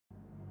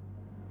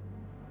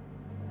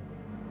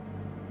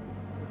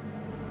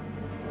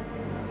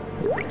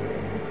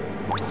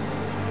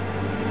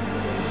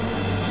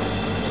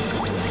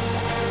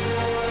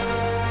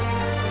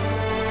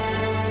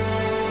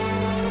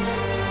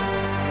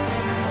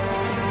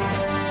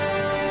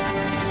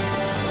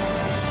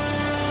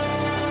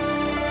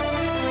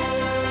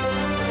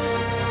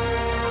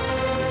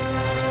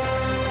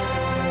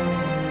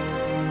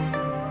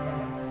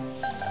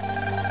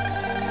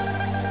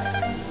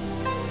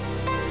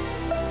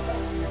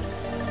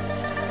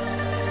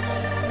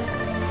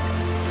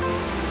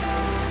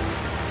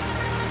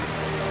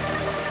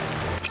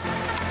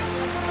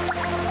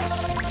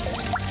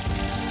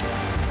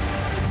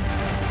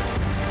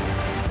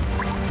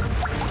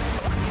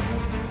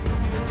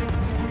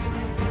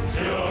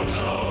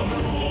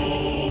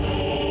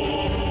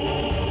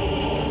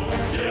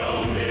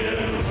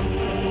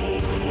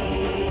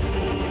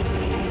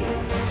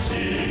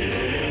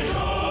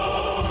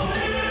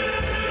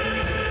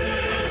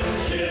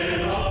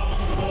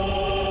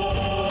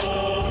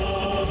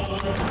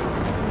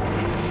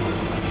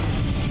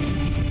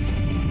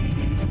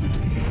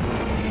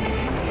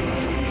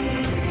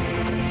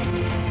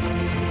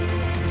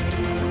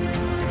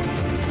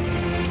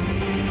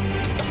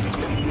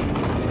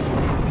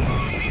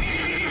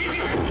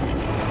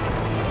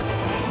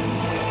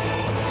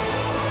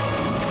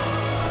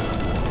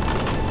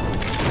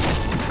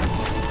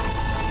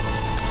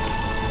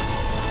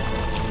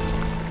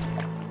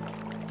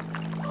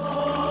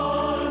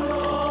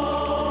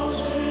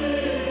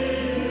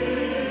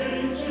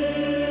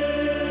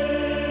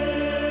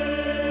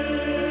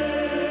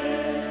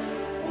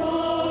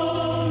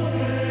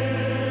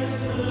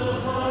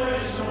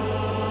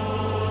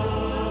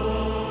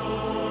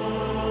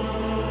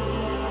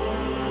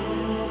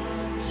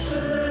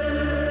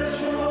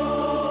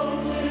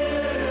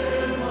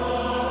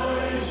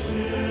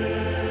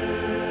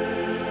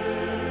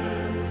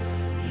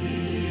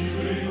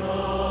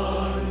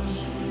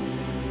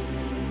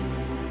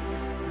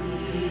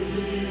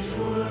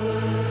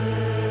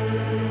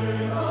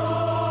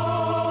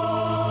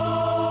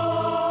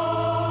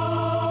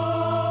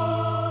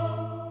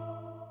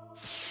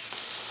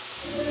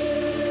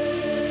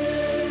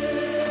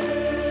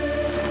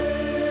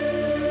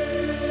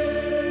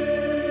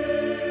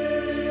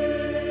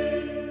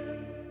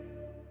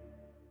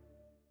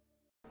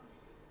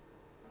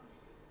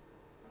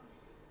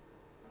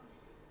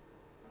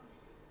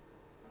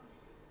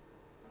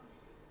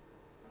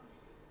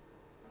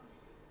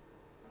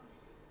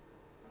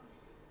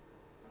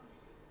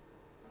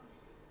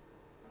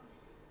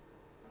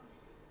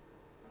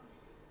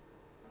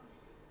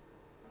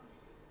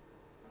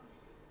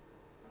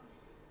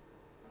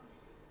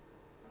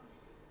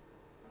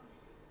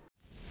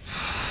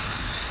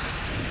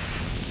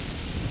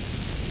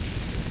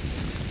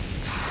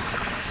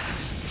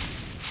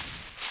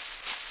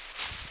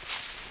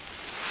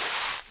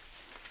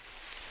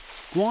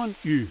Guan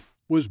Yu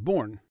was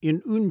born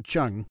in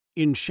Yuncheng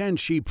in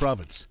Shanxi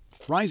province,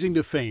 rising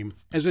to fame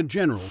as a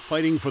general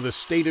fighting for the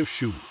state of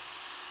Shu.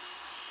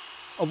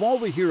 Of all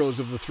the heroes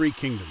of the Three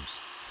Kingdoms,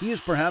 he is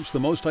perhaps the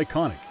most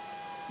iconic.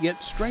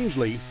 Yet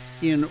strangely,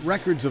 in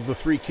records of the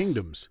Three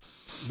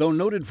Kingdoms, though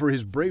noted for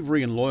his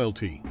bravery and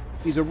loyalty,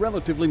 he's a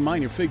relatively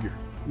minor figure,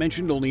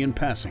 mentioned only in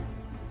passing.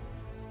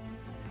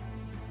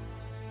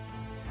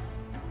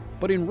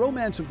 But in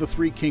Romance of the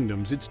Three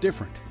Kingdoms, it's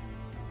different.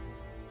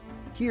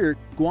 Here,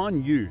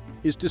 Guan Yu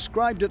is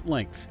described at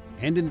length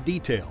and in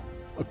detail,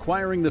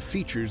 acquiring the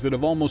features that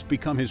have almost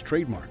become his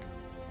trademark.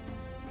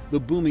 The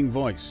booming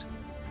voice,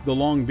 the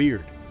long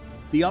beard,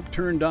 the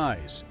upturned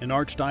eyes and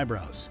arched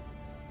eyebrows,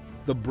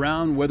 the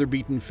brown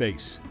weather-beaten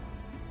face.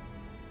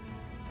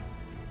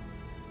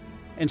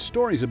 And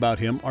stories about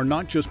him are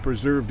not just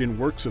preserved in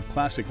works of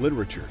classic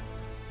literature.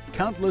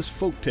 Countless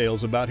folk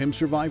tales about him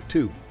survive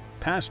too,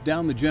 passed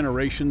down the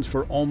generations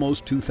for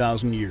almost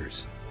 2,000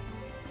 years.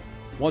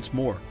 What's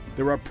more,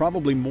 there are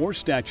probably more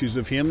statues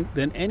of him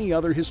than any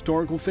other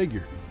historical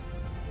figure.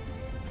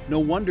 No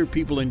wonder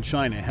people in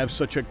China have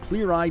such a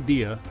clear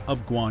idea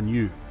of Guan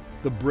Yu,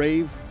 the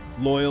brave,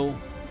 loyal,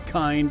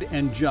 kind,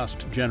 and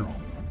just general.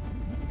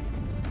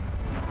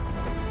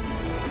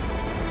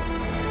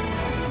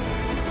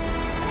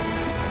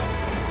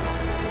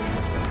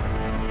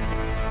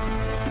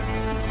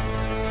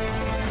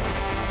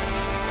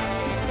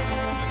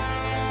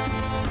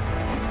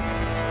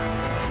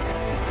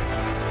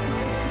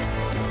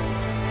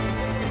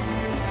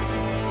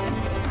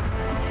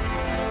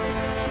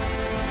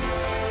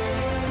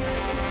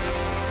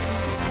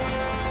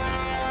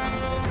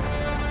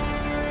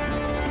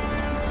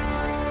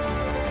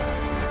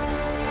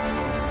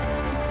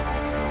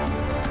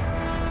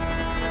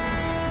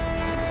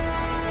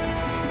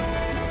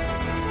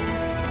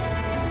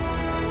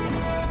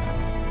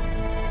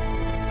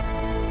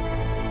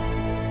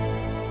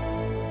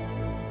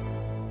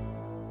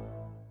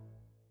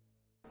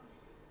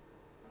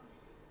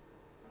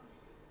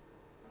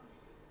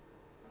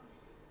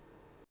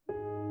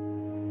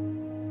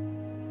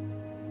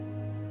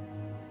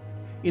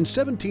 In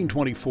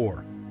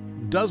 1724,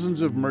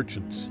 dozens of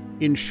merchants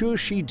in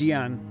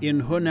Shuxidian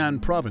in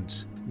Henan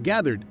province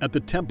gathered at the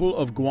temple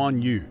of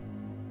Guan Yu.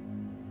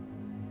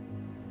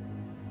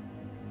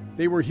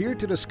 They were here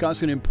to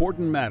discuss an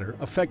important matter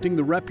affecting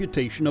the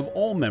reputation of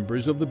all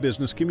members of the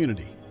business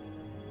community.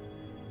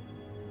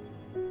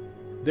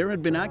 There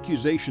had been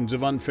accusations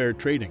of unfair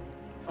trading.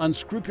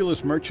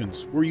 Unscrupulous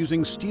merchants were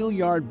using steel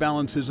yard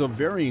balances of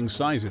varying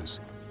sizes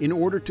in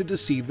order to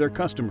deceive their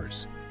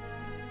customers.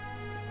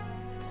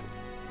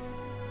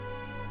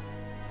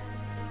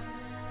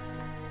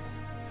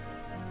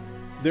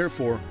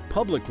 Therefore,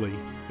 publicly,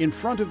 in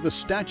front of the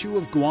statue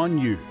of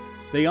Guan Yu,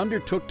 they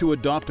undertook to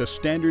adopt a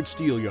standard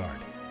steel yard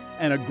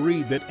and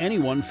agreed that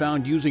anyone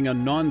found using a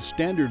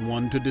non-standard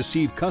one to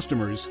deceive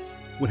customers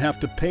would have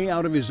to pay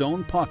out of his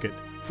own pocket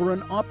for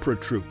an opera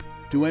troupe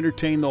to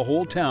entertain the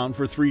whole town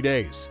for 3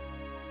 days.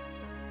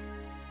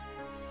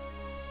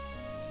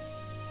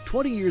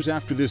 20 years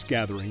after this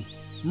gathering,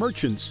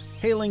 merchants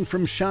hailing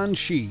from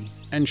Shanxi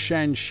and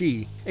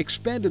Shanxi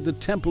expanded the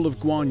Temple of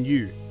Guan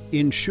Yu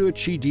in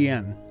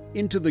Shiqidian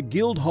into the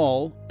Guild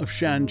Hall of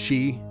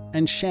Shanxi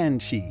and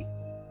Shanxi.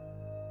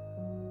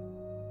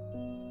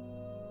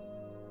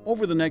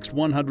 Over the next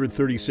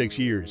 136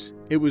 years,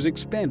 it was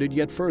expanded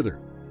yet further.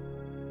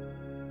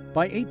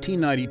 By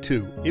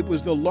 1892, it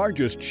was the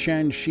largest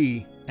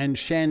Shanxi and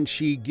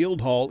Shanxi Guild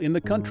Hall in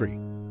the country.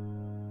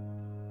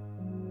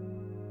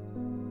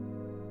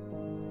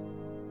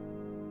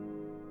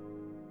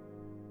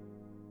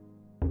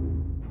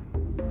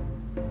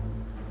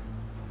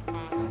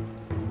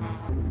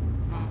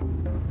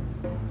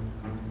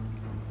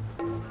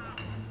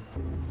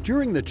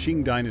 During the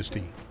Tang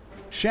Dynasty,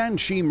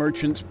 Shanxi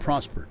merchants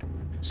prospered,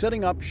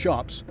 setting up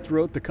shops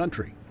throughout the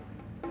country.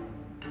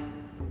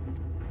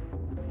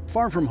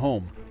 Far from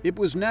home, it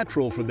was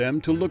natural for them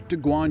to look to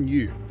Guan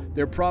Yu,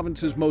 their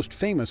province's most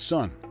famous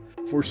son,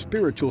 for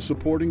spiritual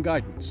support and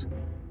guidance.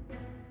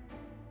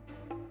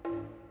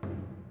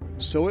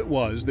 So it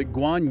was that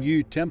Guan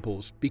Yu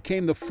temples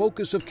became the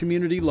focus of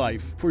community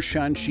life for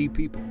Shanxi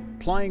people,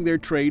 plying their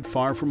trade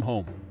far from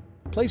home,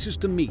 places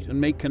to meet and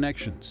make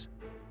connections,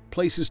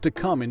 places to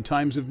come in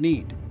times of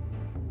need.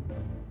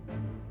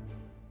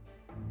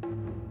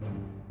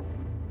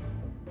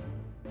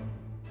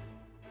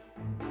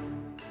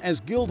 As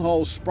guild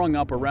halls sprung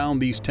up around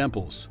these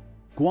temples,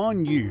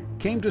 Guan Yu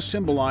came to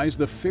symbolize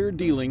the fair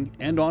dealing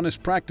and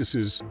honest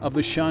practices of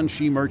the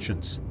Shanxi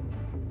merchants,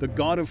 the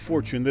god of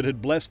fortune that had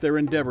blessed their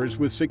endeavors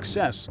with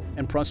success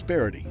and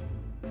prosperity.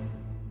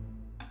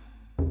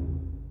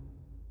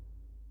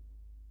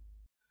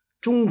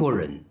 中国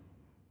人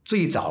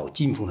最早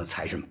敬奉的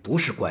财神不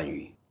是关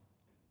羽，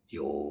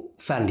有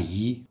范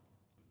蠡、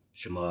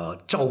什么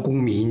赵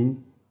公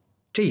明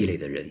这一类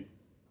的人。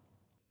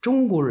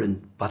中国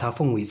人把他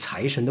奉为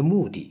财神的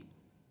目的，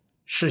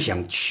是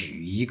想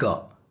取一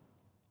个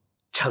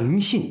诚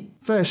信。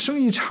在生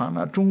意场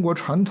呢，中国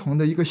传统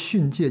的一个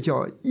训诫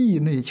叫义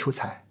内求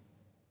财，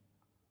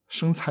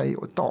生财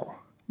有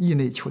道，义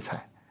内求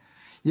财，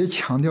也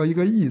强调一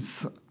个义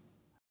字。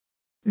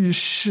于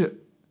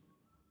是，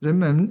人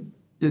们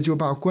也就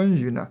把关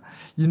羽呢，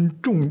因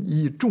重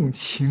义重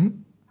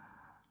情，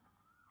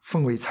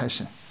奉为财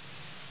神。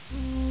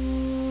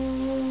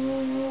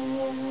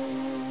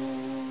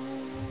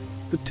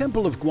 The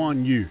Temple of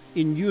Guan Yu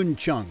in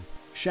Yuncheng,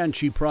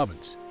 Shanxi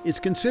Province, is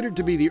considered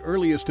to be the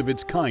earliest of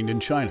its kind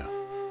in China.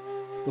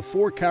 The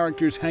 4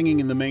 characters hanging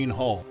in the main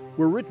hall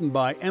were written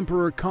by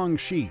Emperor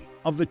Kangxi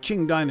of the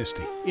Tang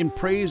Dynasty in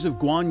praise of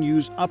Guan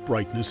Yu's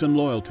uprightness and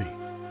loyalty.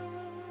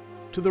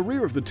 To the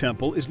rear of the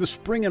temple is the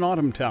Spring and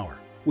Autumn Tower,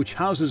 which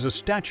houses a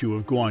statue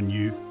of Guan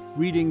Yu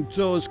reading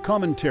Zhuo's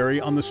commentary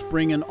on the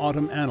Spring and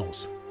Autumn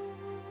Annals.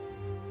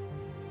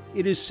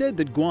 It is said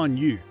that Guan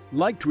Yu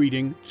liked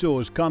reading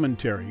Zhuo's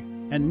commentary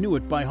and knew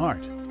it by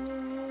heart.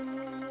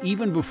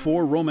 Even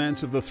before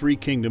Romance of the Three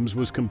Kingdoms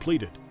was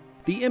completed,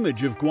 the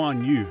image of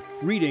Guan Yu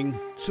reading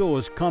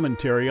Zhuo's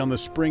commentary on the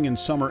Spring and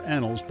Summer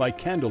Annals by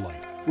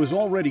candlelight was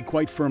already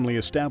quite firmly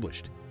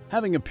established,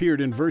 having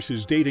appeared in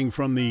verses dating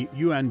from the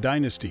Yuan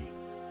Dynasty.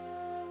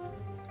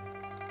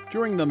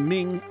 During the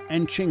Ming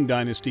and Qing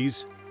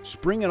dynasties,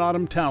 Spring and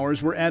Autumn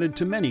Towers were added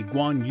to many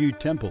Guan Yu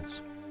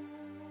temples.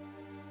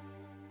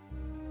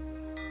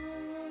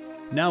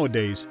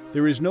 Nowadays,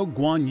 there is no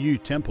Guan Yu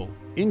temple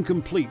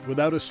incomplete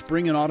without a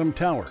Spring and Autumn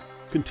Tower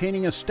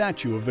containing a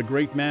statue of the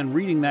great man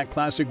reading that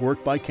classic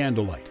work by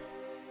candlelight.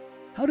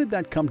 How did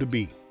that come to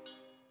be?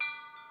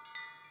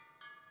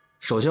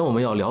 首先，我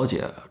们要了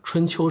解《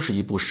春秋》是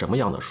一部什么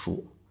样的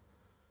书。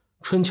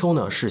《春秋》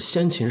呢，是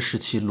先秦时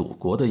期鲁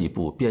国的一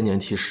部编年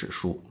体史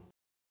书，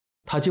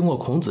它经过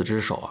孔子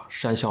之手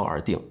删削而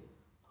定，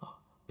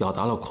表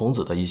达了孔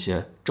子的一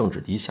些政治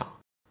理想。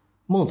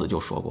孟子就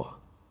说过。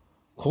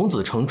 孔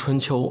子成春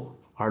秋，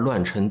而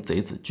乱臣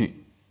贼子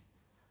惧。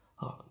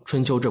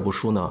春秋这部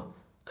书呢，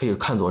可以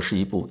看作是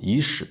一部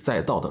以史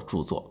载道的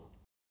著作。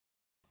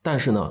但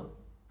是呢，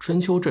春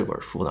秋这本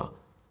书呢，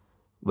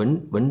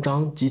文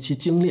章极其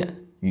精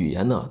炼，语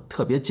言呢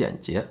特别简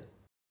洁，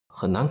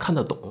很难看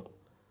得懂。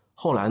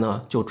后来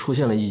呢，就出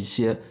现了一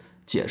些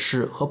解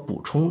释和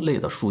补充类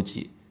的书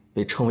籍，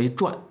被称为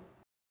传。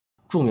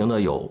著名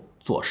的有《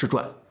左氏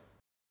传》《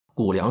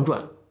谷梁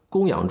传》《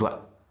公羊传》。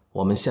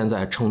 我们现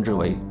在称之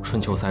为《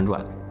春秋三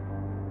传》。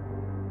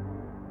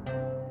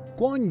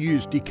Guan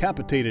Yu's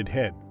decapitated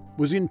head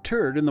was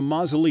interred in the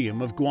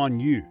mausoleum of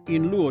Guan Yu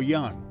in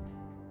Luoyang.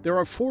 There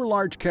are 4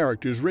 large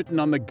characters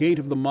written on the gate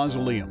of the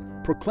mausoleum,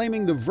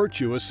 proclaiming the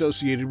virtue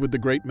associated with the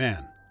great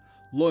man: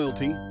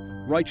 loyalty,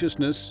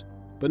 righteousness,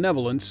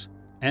 benevolence,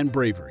 and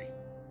bravery.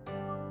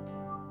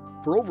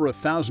 For over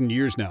 1,000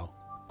 years now,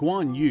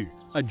 Guan Yu,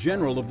 a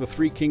general of the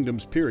Three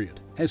Kingdoms period,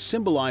 has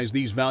symbolized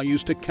these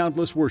values to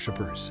countless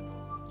worshippers.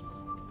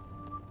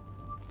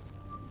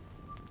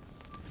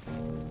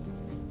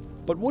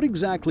 But what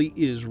exactly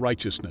is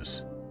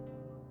righteousness?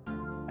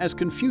 As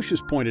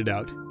Confucius pointed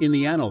out in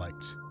the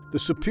Analects, the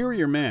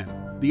superior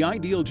man, the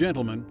ideal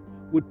gentleman,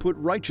 would put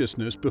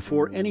righteousness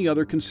before any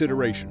other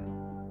consideration.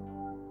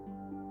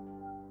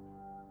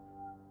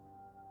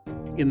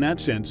 In that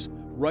sense,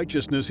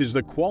 righteousness is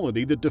the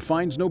quality that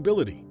defines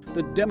nobility,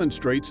 that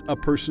demonstrates a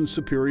person's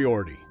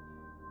superiority.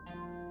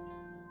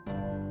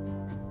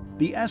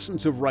 The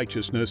essence of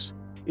righteousness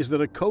is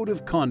that a code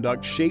of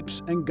conduct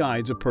shapes and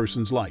guides a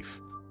person's life.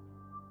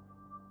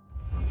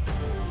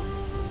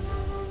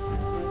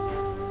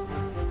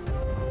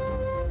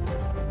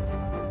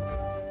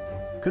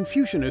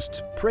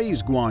 Confucianists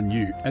praise Guan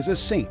Yu as a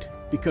saint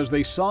because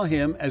they saw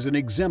him as an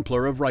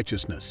exemplar of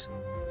righteousness.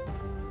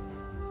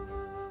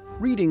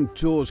 Reading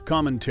Zhuo's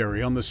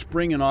commentary on the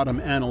spring and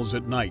autumn annals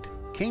at night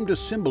came to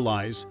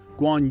symbolize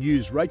Guan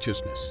Yu's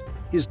righteousness,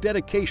 his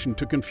dedication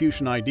to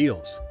Confucian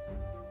ideals.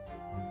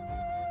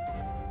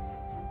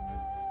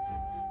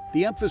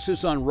 The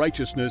emphasis on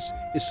righteousness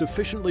is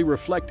sufficiently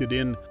reflected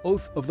in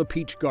Oath of the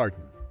Peach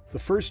Garden, the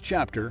first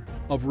chapter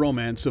of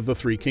Romance of the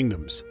Three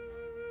Kingdoms.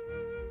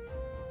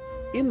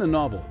 In the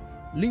novel,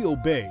 Liu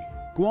Bei,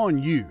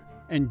 Guan Yu,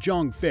 and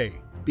Zhang Fei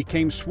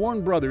became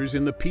sworn brothers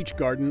in the Peach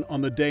Garden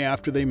on the day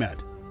after they met.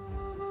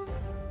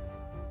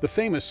 The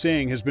famous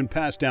saying has been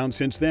passed down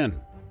since then.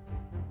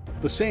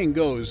 The saying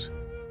goes,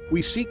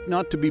 "We seek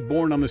not to be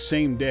born on the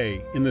same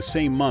day, in the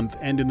same month,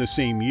 and in the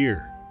same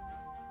year.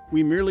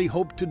 We merely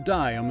hope to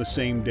die on the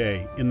same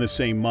day, in the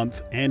same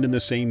month, and in the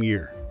same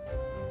year."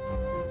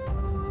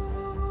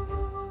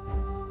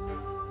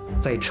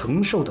 在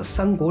承寿的《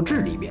三国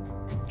志》里面，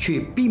却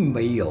并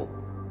没有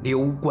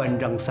刘关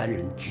张3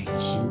人举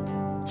行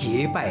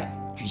结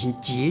拜、举行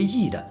结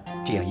义的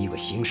这样一个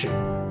形式，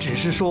只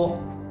是说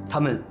他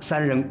们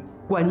3人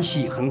关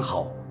系很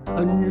好，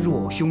恩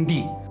若兄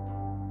弟。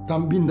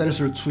当明代的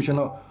时候出现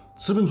了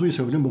资本主义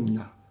社会的萌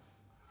芽，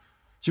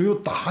就有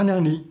大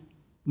量的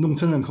农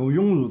村人口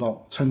涌入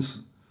到城市，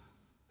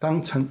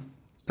当城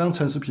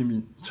市平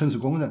民、城市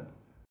工人。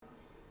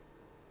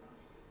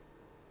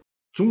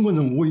中国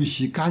人维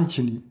系感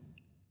情的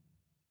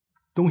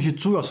东西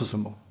主要是什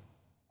么？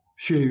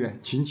血缘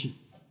亲情。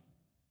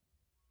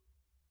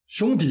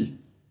兄弟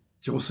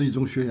就是一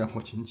种血缘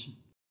和亲情，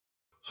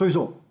所以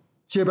说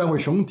结拜为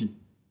兄弟，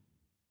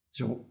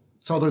就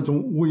找到一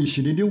种维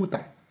系的纽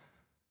带。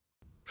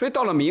所以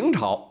到了明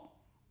朝，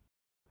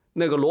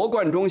那个罗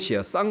贯中写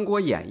《三国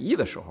演义》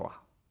的时候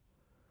啊，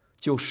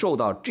就受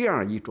到这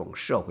样一种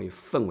社会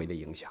氛围的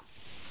影响。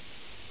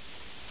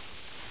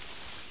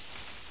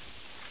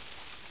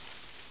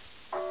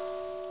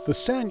The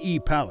Sanyi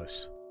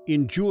Palace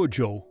in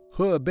Zhuozhou,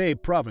 Hebei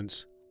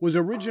Province, was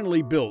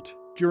originally built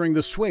during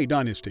the Sui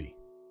Dynasty.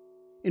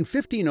 In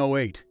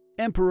 1508,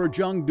 Emperor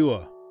Zhang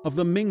Due of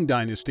the Ming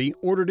Dynasty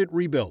ordered it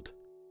rebuilt.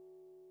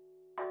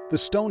 The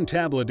stone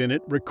tablet in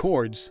it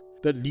records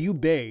that Liu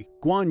Bei,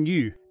 Guan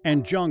Yu,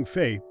 and Zhang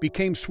Fei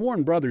became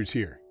sworn brothers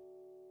here.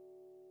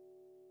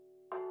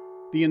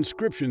 The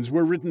inscriptions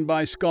were written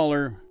by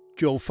scholar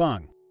Zhou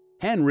Fang,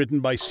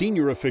 handwritten by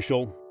senior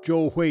official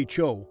Zhou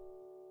Huiqiu,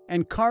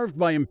 and carved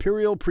by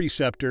imperial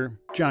preceptor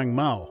Zhang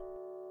Mao.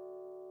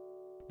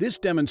 This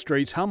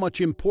demonstrates how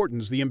much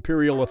importance the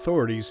imperial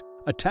authorities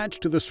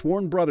attached to the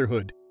sworn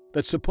brotherhood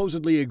that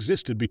supposedly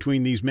existed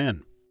between these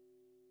men.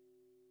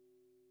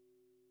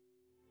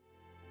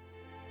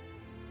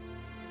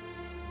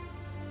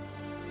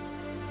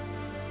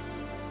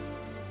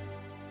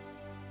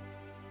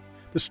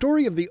 The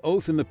story of the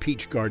oath in the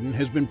Peach Garden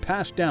has been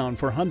passed down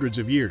for hundreds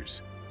of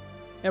years.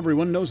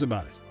 Everyone knows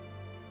about it.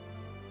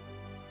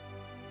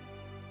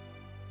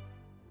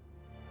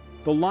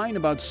 The line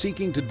about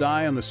seeking to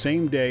die on the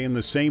same day, in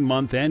the same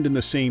month, and in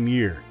the same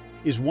year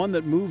is one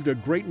that moved a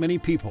great many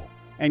people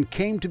and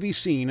came to be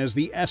seen as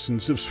the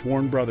essence of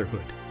sworn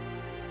brotherhood.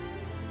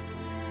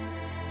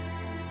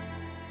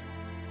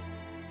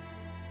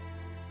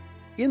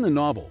 In the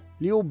novel,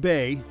 Liu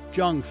Bei,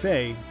 Zhang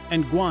Fei,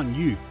 and Guan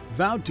Yu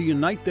vowed to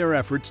unite their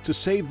efforts to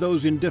save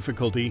those in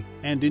difficulty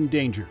and in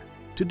danger,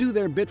 to do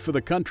their bit for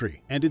the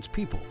country and its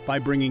people by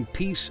bringing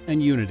peace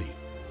and unity,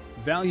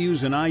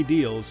 values and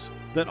ideals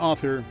that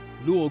author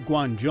Luo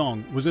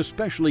Guanzhong was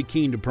especially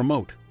keen to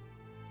promote.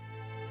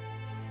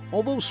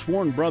 Although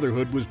sworn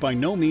brotherhood was by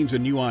no means a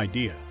new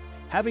idea,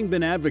 having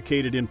been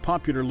advocated in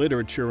popular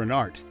literature and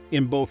art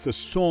in both the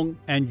Song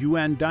and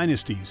Yuan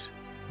dynasties,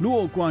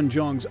 Luo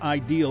Guanzhong's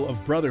ideal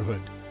of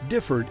brotherhood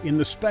differed in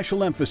the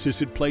special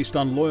emphasis it placed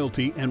on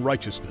loyalty and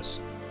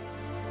righteousness.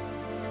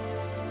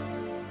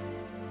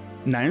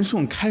 南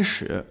宋开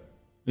始，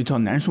一直到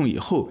南宋以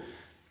后，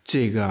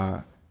这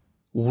个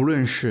无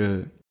论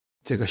是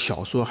这个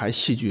小说还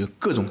戏剧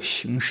各种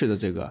形式的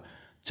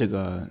这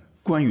个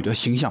关羽的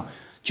形象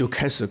就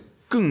开始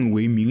更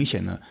为明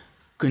显的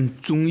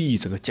跟忠义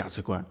这个价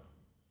值观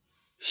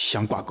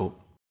相挂钩。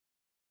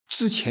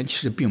之前其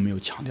实并没有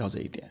强调这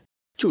一点，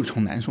就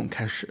从南宋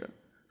开始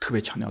特别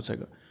强调这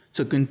个，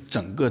这跟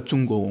整个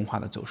中国文化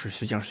的走势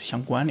实际上是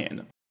相关联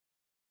的。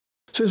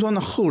所以说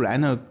呢，后来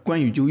呢，关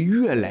羽就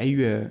越来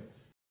越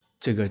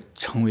这个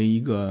成为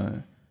一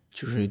个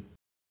就是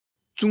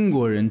中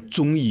国人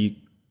忠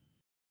义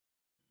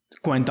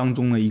观当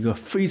中的一个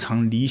非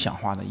常理想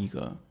化的一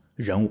个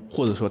人物，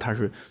或者说他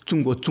是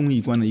中国忠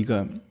义观的一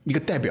个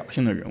代表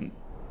性的人物。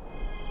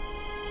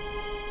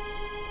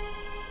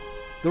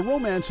The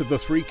romance of the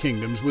Three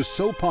Kingdoms was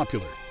so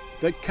popular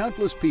that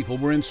countless people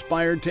were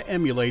inspired to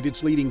emulate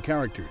its leading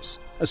characters,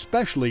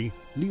 especially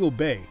Liu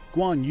Bei,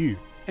 Guan Yu,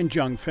 and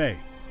Zhang Fei.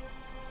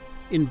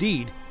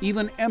 Indeed,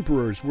 even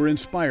emperors were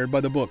inspired by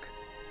the book.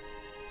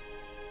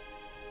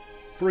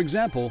 For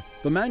example,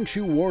 the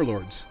Manchu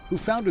warlords who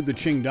founded the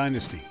Qing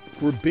dynasty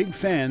were big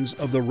fans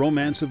of the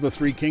romance of the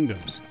Three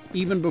Kingdoms,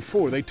 even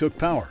before they took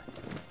power.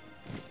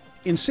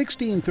 In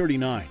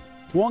 1639,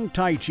 Huang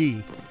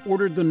Taiji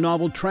ordered the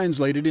novel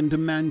translated into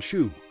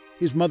Manchu,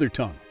 his mother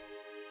tongue.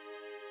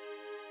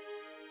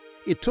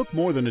 It took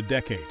more than a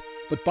decade,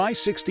 but by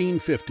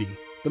 1650,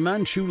 the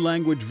Manchu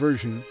language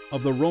version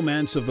of the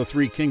Romance of the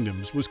Three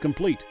Kingdoms was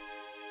complete.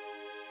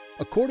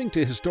 According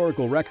to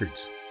historical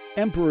records,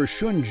 Emperor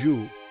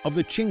Shunju of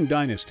the Qing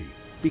dynasty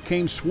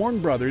became sworn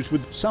brothers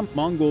with some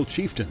Mongol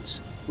chieftains,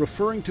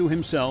 referring to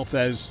himself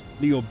as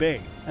Liu Bei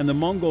and the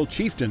Mongol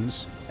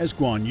chieftains as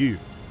Guan Yu.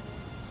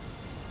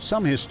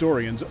 Some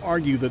historians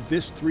argue that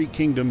this Three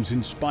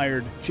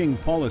Kingdoms-inspired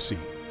Qing policy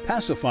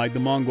pacified the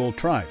Mongol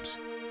tribes,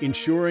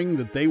 ensuring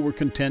that they were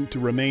content to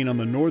remain on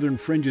the northern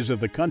fringes of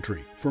the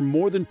country for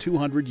more than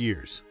 200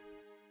 years.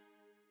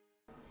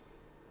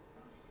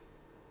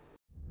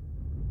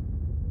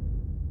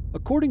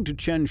 According to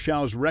Chen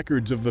Shao's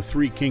records of the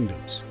Three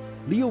Kingdoms,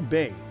 Liu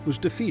Bei was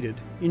defeated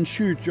in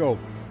Xuzhou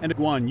and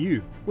Guan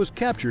Yu was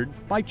captured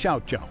by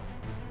Cao Cao.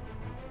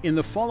 In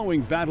the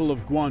following Battle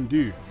of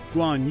Guandu,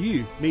 Guan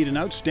Yu made an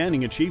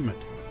outstanding achievement.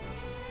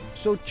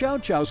 So Cao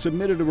Cao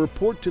submitted a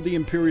report to the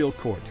imperial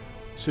court,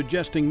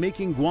 suggesting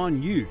making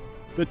Guan Yu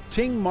the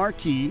Ting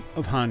Marquis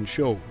of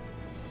Hanshou.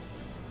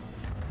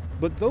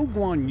 But though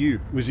Guan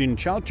Yu was in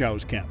Cao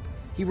Cao's camp,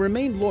 he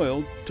remained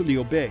loyal to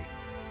Liu Bei.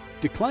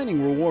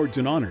 Declining rewards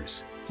and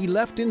honors, he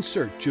left in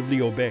search of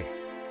Liu Bei.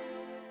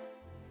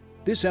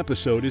 This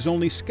episode is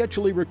only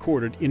sketchily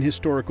recorded in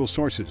historical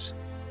sources,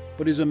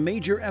 but is a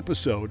major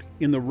episode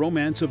in the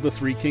Romance of the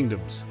Three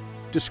Kingdoms,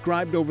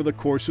 described over the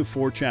course of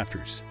 4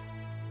 chapters.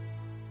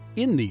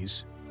 In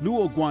these,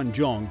 Luo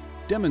Guanzhong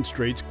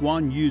demonstrates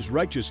Guan Yu's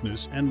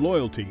righteousness and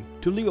loyalty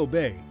to Liu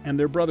Bei and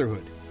their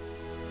brotherhood.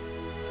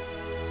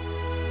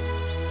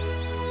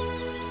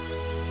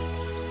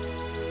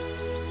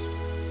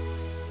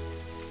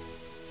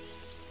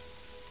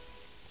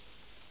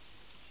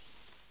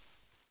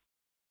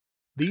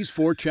 These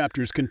 4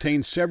 chapters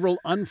contain several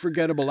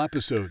unforgettable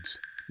episodes,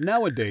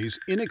 nowadays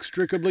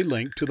inextricably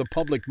linked to the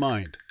public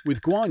mind,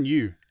 with Guan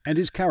Yu and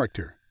his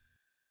character.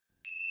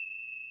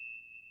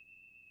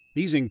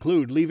 These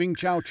include leaving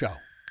Cao Cao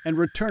and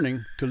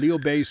returning to Liu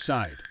Bei's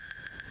side,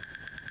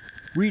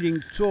 reading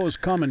Zhuo's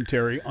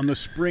commentary on the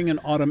spring and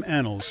autumn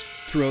annals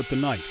throughout the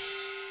night,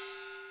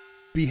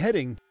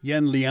 beheading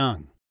Yan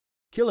Liang,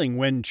 killing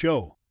Wen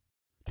Chou,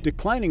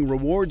 declining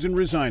rewards and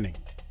resigning,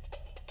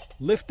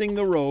 lifting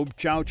the robe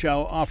Cao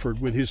Cao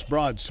offered with his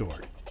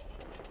broadsword,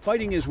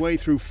 fighting his way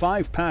through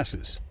 5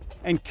 passes,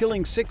 and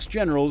killing 6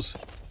 generals,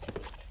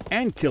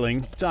 and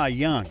killing Zai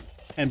Yang,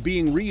 and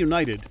being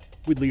reunited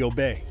with Liu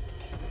Bei.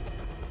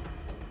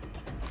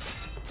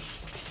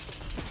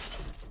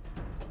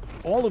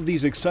 All of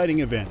these exciting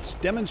events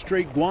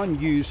demonstrate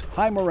Guan Yu's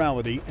high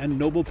morality and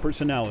noble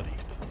personality,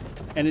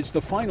 and it's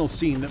the final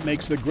scene that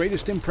makes the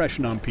greatest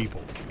impression on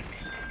people,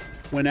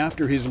 when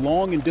after his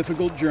long and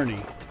difficult journey,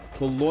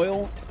 the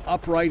loyal,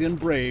 upright, and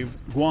brave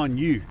Guan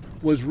Yu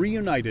was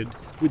reunited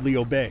with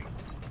Liu Bei. "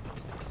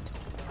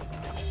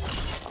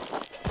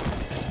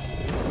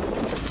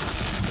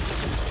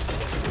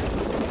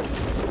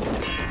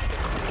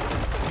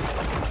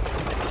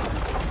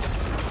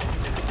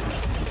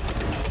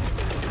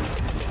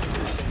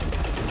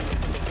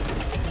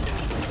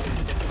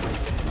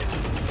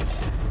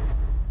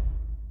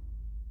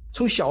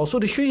从小说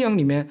的宣扬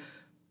里面，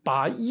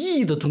把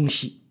义的东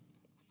西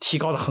提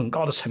高了很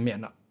高的层面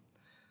了。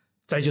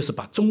再就是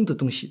把忠的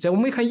东西，在我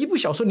们看一部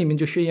小说里面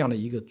就宣扬了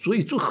一个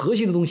最核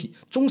心的东西，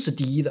忠是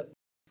第一的，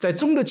在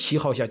忠的旗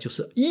号下就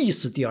是义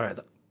是第二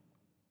的，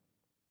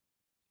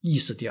义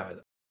是第二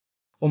的。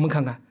我们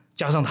看看，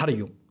加上他的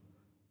勇，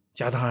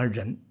加上他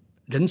的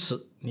仁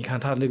慈，你看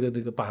他那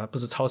个把不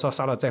是曹操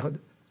杀了在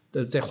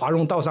华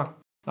容道上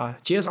啊，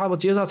截杀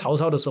曹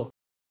操的时候，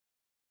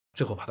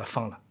最后把他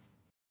放了，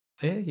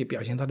哎，也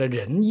表现他的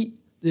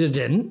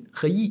仁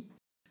和义，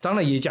当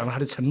然也讲了他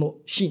的承诺、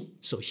信、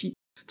守信。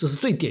这是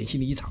最典型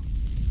的一场。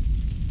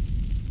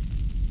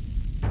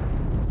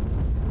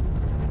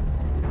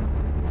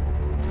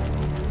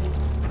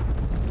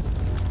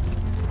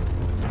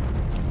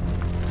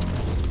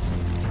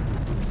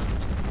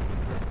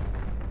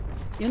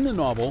In the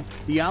novel,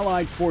 the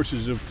allied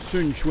forces of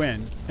Sun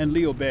Quan and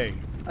Liu Bei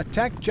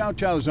attacked Cao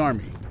Cao's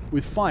army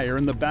with fire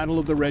in the Battle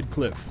of the Red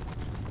Cliff.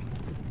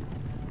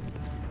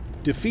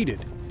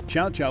 Defeated,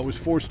 Cao Cao was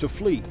forced to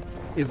flee,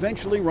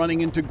 eventually running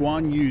into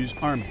Guan Yu's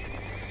army.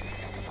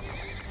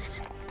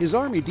 His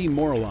army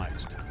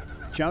demoralized,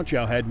 Cao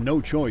Cao had no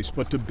choice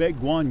but to beg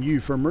Guan Yu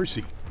for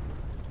mercy.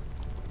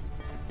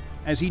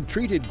 As he'd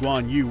treated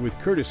Guan Yu with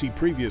courtesy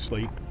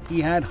previously,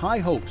 he had high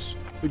hopes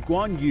that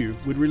Guan Yu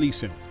would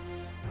release him.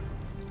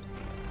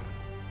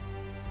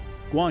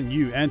 Guan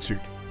Yu answered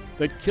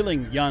that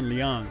killing Yan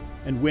Liang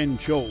and Wen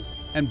Chou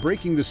and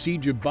breaking the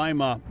siege of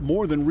Baima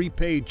more than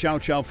repaid Cao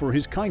Cao for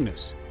his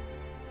kindness.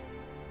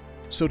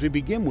 So to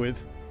begin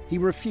with, he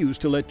refused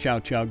to let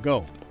Cao Cao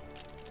go.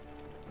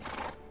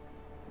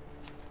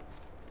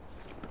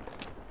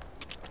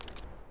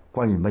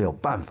 关羽没有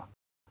办法，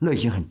内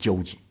心很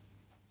纠结，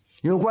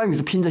因为关羽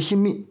是拼着性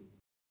命，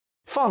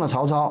放了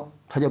曹操，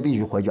他就必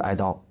须回去挨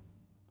刀；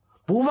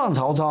不放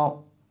曹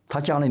操，他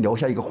将来留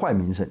下一个坏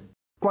名声。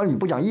关羽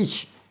不讲义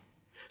气，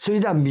所以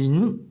在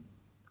名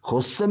和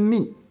生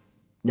命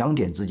两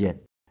点之间，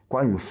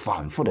关羽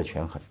反复的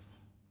权衡，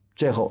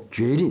最后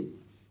决定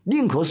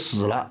宁可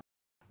死了，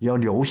也要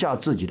留下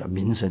自己的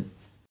名声，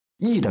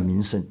义的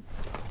名声。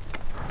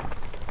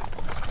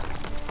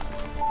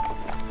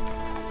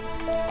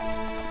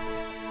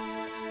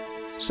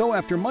 So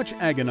after much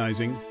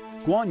agonizing,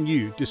 Guan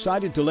Yu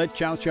decided to let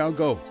Cao Cao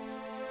go.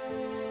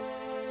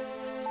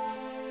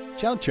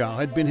 Cao Cao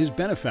had been his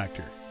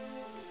benefactor.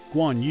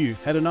 Guan Yu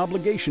had an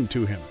obligation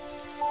to him.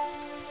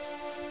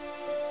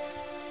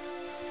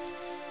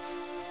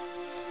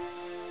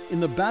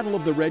 In the Battle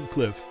of the Red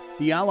Cliff,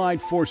 the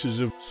allied forces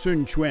of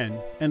Sun Quan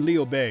and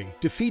Liu Bei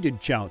defeated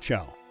Cao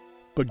Cao.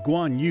 But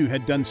Guan Yu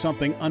had done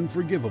something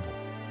unforgivable.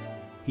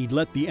 He'd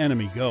let the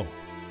enemy go.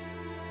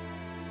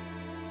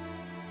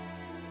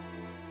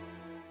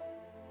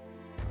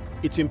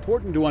 It's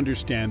important to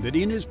understand that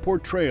in his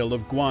portrayal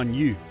of Guan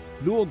Yu,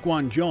 Luo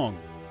Guanzhong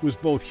was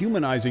both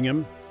humanizing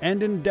him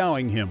and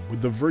endowing him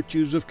with the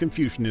virtues of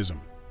Confucianism.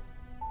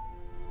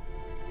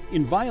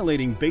 In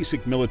violating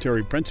basic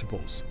military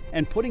principles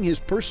and putting his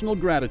personal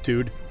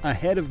gratitude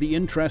ahead of the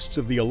interests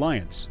of the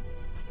alliance,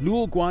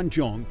 Luo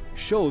Guanzhong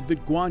showed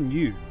that Guan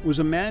Yu was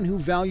a man who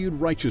valued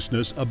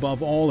righteousness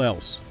above all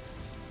else.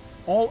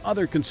 All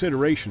other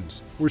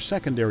considerations were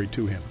secondary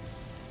to him.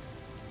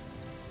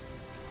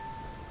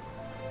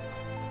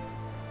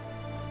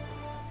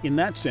 In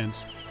that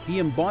sense, he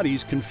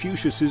embodies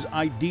Confucius's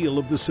ideal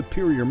of the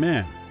superior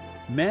man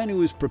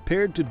who is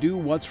prepared to do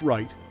what's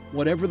right,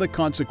 whatever the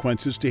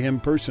consequences to him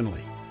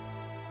personally.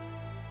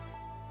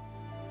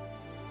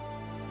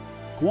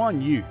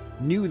 Guan Yu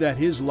knew that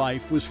his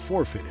life was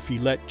forfeit if he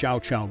let Cao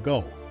Cao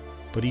go,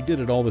 but he did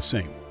it all the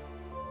same.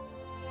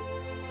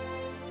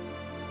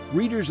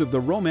 Readers of the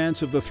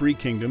Romance of the Three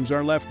Kingdoms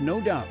are left no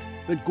doubt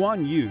that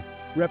Guan Yu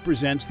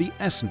represents the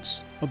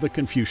essence of the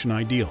Confucian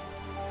ideal.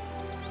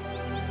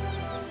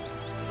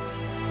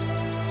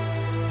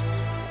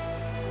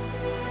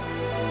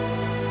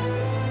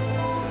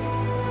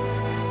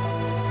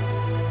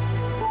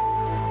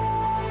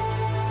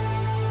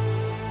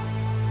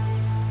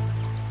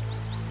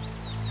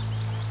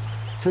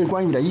 所以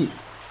关羽的义，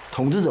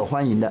统治者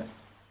欢迎的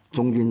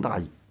忠君大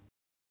义，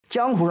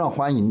江湖上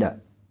欢迎的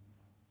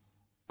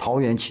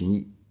桃园情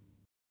谊，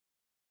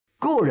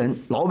个人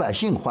老百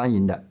姓欢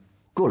迎的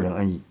个人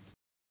恩义，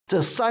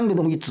这三个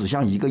东西指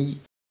向一个义，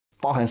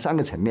包含三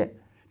个层面，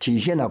体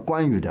现了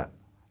关羽的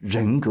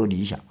人格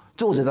理想。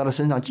作者在他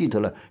身上寄托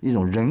了一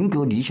种人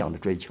格理想的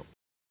追求。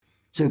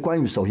所以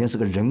关羽首先是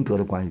个人格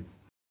的关羽，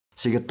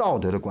是一个道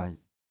德的关羽。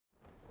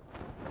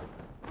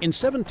 In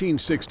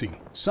 1760,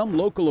 some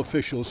local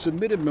officials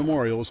submitted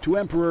memorials to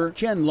Emperor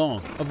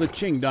Qianlong of the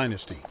Qing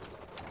Dynasty.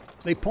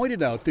 They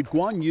pointed out that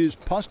Guan Yu's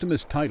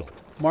posthumous title,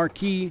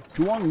 Marquis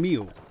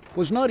Zhuangmiu,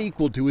 was not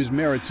equal to his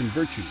merits and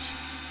virtues.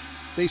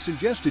 They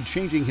suggested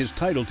changing his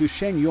title to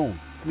Shenyong,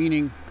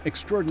 meaning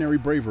extraordinary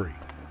bravery.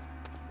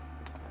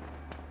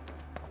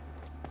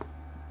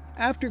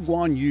 After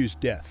Guan Yu's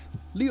death,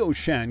 Liu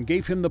Shan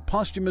gave him the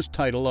posthumous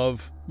title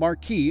of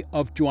Marquis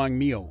of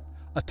Zhuangmiu,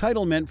 a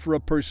title meant for a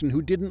person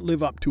who didn't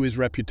live up to his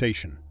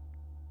reputation.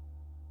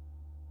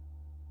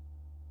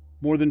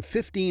 More than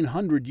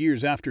 1,500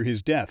 years after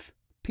his death,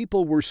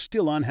 people were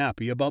still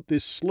unhappy about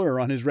this slur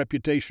on his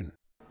reputation.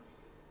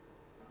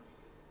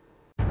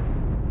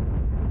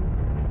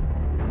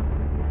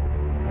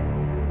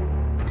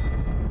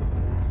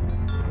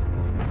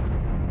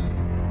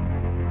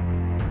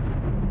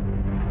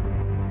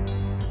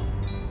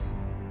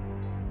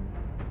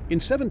 In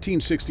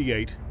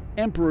 1768,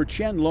 Emperor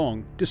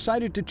Qianlong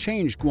decided to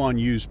change Guan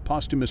Yu's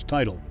posthumous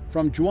title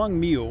from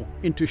Zhuangmiu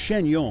into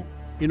Shenyong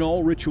in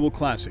all ritual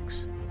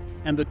classics,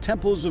 and the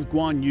temples of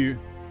Guan Yu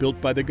built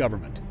by the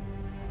government.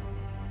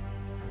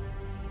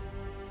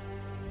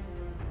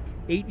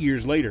 8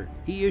 years later,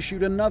 he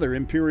issued another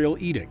imperial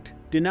edict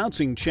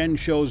denouncing Chen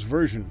Shou's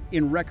version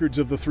in records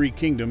of the Three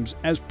Kingdoms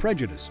as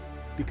prejudice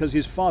because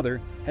his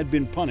father had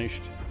been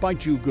punished by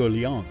Zhuge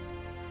Liang.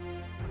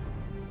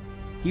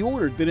 He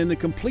ordered that in the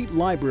complete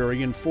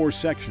library in 4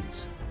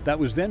 sections that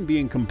was then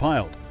being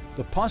compiled,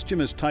 the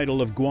posthumous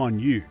title of Guan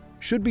Yu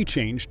should be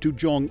changed to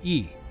Zhong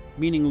Yi,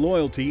 meaning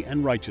loyalty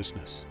and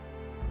righteousness.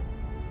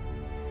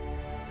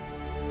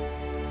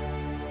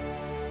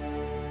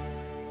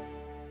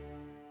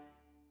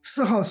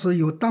 谥号是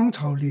由当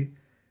朝的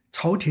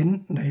朝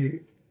廷来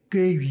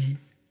给予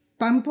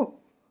颁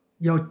布，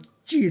要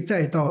记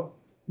载到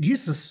历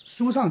史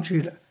书上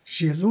去了，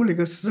写入那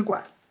个史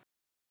馆。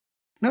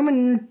那么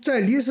在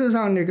历史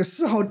上那个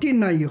谥号定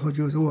了以后，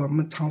就是我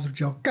们常说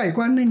叫盖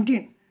棺论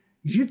定，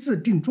一字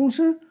定终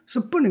身，是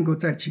不能够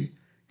再去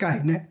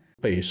改呢。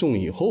北宋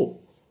以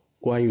后，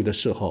关羽的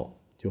谥号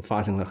就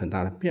发生了很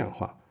大的变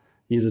化，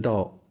一直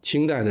到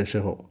清代的时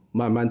候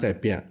慢慢在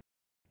变。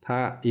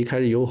他一开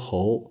始由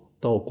侯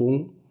到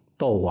公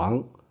到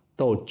王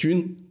到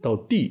君到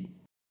帝，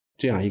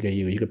这样一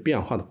个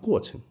变化的过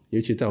程。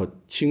尤其到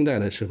清代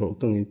的时候，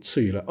更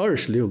赐予了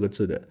26个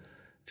字的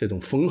这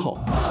种封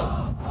号。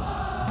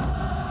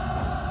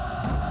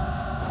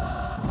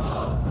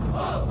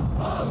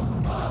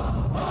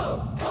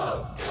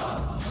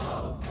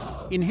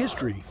In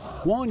history,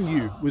 Guan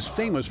Yu was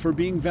famous for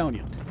being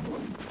valiant.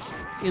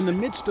 In the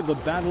midst of the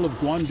Battle of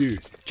Guandu,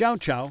 Cao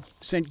Cao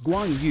sent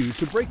Guan Yu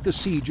to break the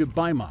siege of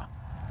Baima,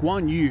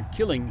 Guan Yu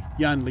killing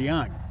Yan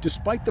Liang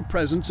despite the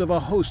presence of a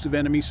host of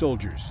enemy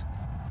soldiers.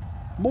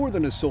 More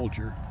than a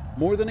soldier,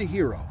 more than a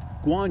hero,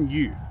 Guan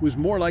Yu was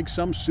more like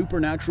some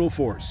supernatural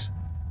force.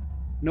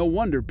 No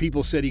wonder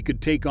people said he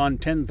could take on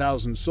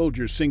 10,000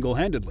 soldiers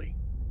single-handedly.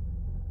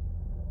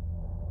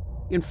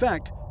 In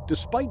fact,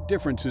 despite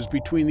differences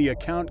between the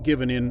account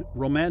given in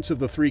Romance of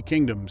the Three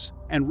Kingdoms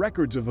and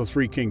Records of the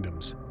Three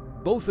Kingdoms,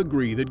 both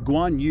agree that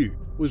Guan Yu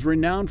was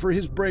renowned for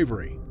his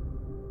bravery.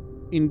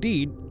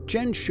 Indeed,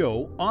 Chen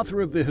Shou, author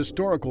of the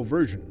historical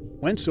version,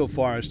 went so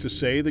far as to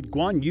say that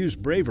Guan Yu's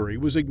bravery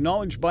was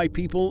acknowledged by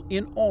people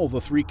in all the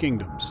Three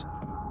Kingdoms.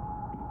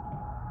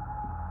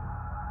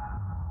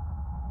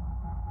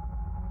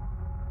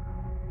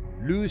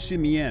 Lu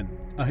Ximian,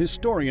 a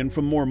historian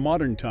from more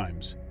modern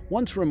times,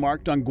 once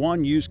remarked on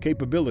Guan Yu's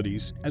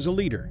capabilities as a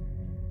leader.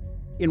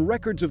 In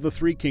Records of the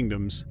Three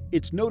Kingdoms,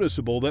 it's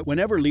noticeable that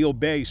whenever Liu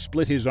Bei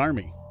split his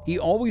army, he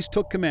always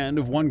took command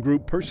of one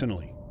group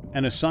personally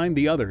and assigned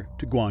the other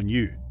to Guan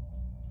Yu.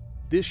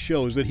 This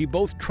shows that he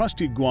both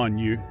trusted Guan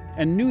Yu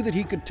and knew that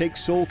he could take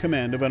sole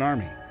command of an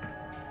army.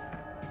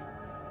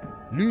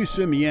 Lu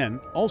Ximian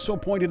also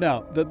pointed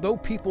out that though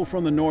people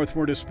from the north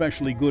weren't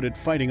especially good at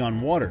fighting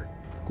on water,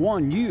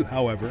 Guan Yu,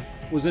 however,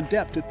 was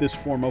adept at this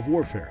form of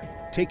warfare,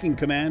 taking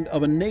command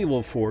of a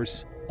naval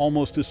force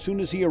almost as soon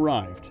as he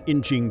arrived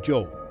in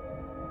Jingzhou.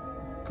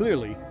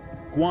 Clearly,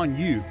 Guan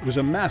Yu was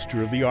a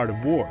master of the art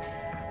of war.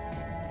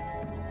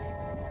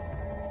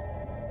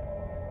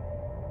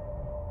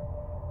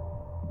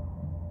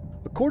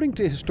 According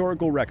to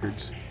historical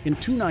records, in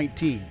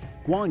 219,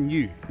 Guan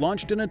Yu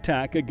launched an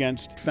attack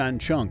against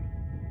Fancheng.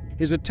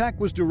 His attack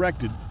was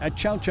directed at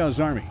Cao Cao's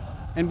army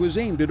and was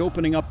aimed at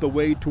opening up the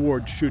way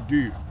towards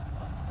Shidu.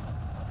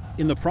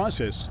 In the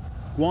process,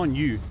 Guan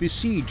Yu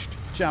besieged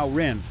Zhao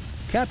Ren,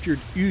 captured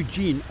Yu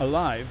Jin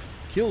alive,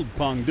 killed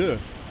Pang De,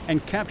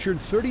 and captured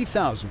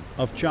 30,000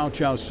 of Cao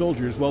Cao's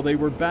soldiers while they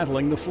were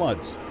battling the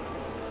floods.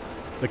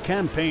 The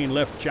campaign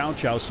left Cao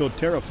Cao so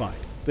terrified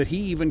that he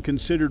even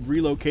considered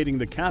relocating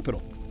the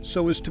capital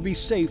so as to be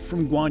safe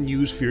from Guan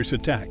Yu's fierce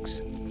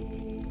attacks.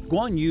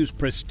 Guan Yu's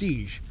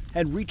prestige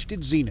had reached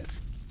its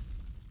zenith.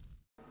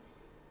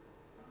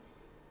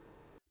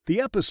 The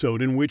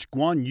episode in which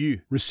Guan Yu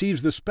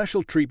receives the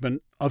special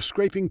treatment of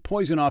scraping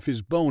poison off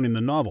his bone in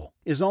the novel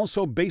is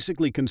also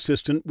basically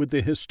consistent with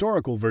the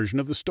historical version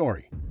of the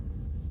story.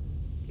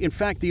 In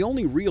fact, the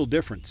only real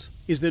difference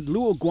is that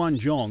Luo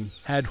Guanzhong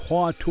had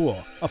Hua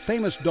Tuo, a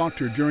famous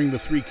doctor during the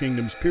Three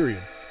Kingdoms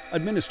period,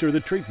 administer the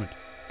treatment,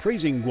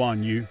 praising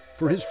Guan Yu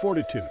for his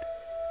fortitude.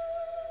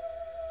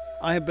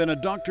 "I have been a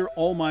doctor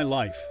all my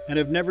life and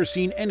have never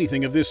seen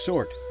anything of this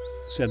sort,"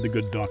 said the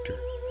good doctor,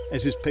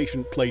 as his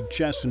patient played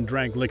chess and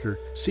drank liquor,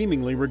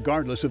 seemingly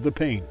regardless of the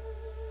pain.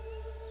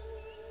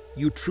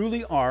 "You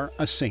truly are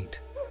a saint."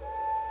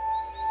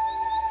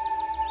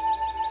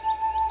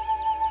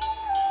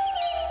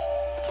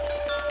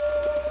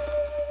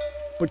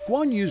 But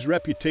Guan Yu's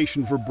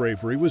reputation for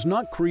bravery was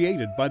not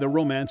created by the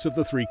Romance of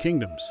the Three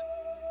Kingdoms.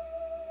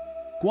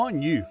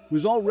 Guan Yu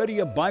was already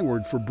a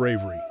byword for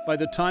bravery by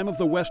the time of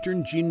the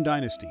Western Jin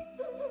Dynasty.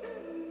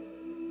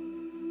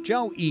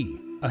 Zhao Yi,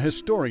 a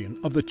historian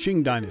of the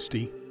Qing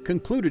Dynasty,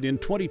 concluded in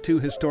 22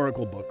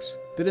 historical books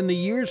that in the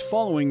years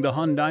following the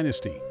Han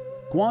Dynasty,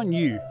 Guan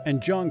Yu and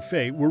Zhang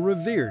Fei were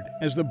revered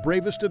as the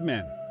bravest of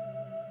men.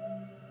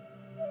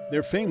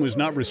 Their fame was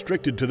not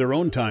restricted to their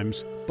own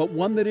times, but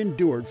one that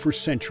endured for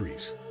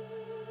centuries.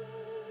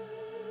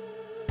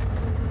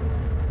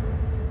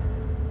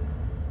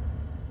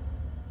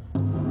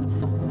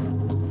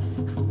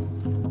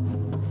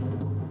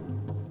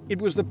 It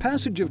was the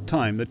passage of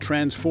time that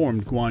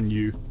transformed Guan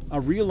Yu,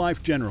 a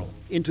real-life general,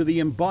 into the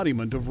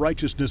embodiment of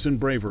righteousness and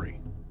bravery.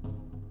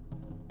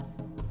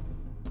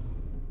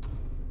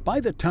 By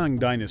the Tang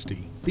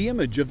Dynasty, the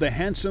image of the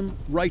handsome,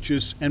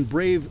 righteous, and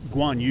brave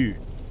Guan Yu,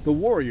 the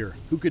warrior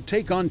who could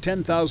take on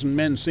 10,000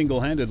 men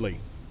single-handedly,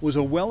 was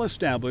a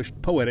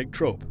well-established poetic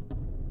trope.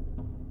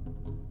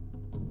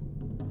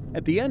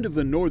 At the end of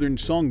the Northern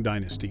Song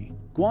Dynasty,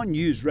 Guan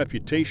Yu's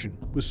reputation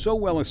was so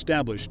well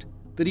established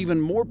that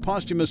even more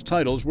posthumous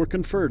titles were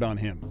conferred on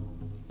him.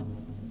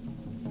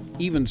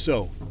 Even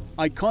so,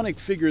 iconic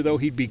figure though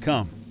he'd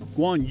become,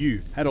 Guan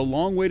Yu had a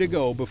long way to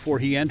go before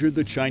he entered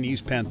the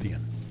Chinese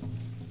pantheon.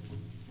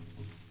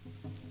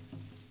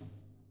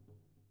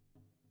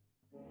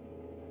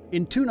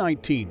 In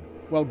 219,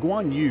 while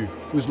Guan Yu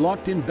was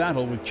locked in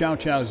battle with Cao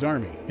Cao's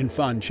army in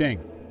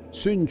Fancheng,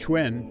 Sun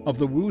Quan of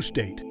the Wu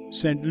state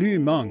sent Lu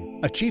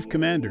Meng, a chief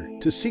commander,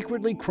 to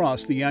secretly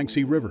cross the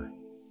Yangtze River.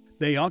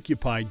 They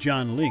occupied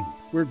Jianling,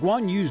 where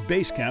Guan Yu's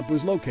base camp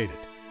was located.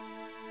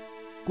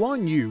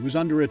 Guan Yu was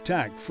under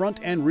attack front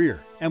and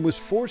rear and was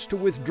forced to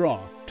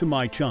withdraw to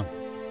Maicheng.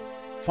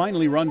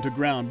 Finally run to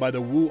ground by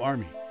the Wu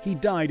army, he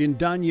died in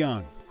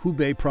Danyang,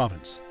 Hubei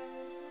province.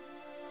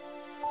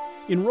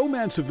 In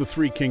Romance of the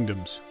Three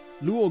Kingdoms,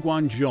 Luo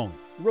Guanzhong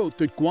wrote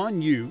that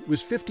Guan Yu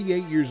was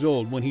 58 years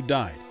old when he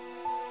died.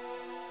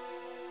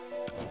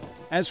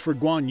 As for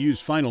Guan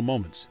Yu's final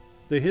moments,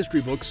 the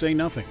history books say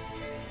nothing.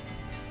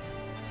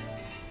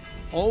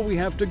 All we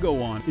have to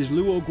go on is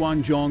Luo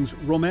Guanzhong's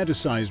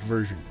romanticized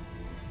version.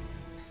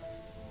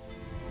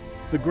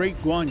 The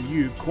great Guan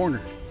Yu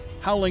cornered,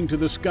 howling to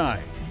the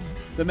sky.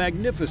 The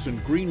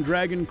magnificent green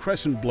dragon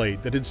crescent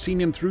blade that had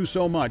seen him through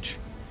so much,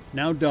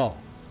 now dull,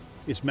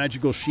 its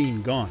magical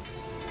sheen gone.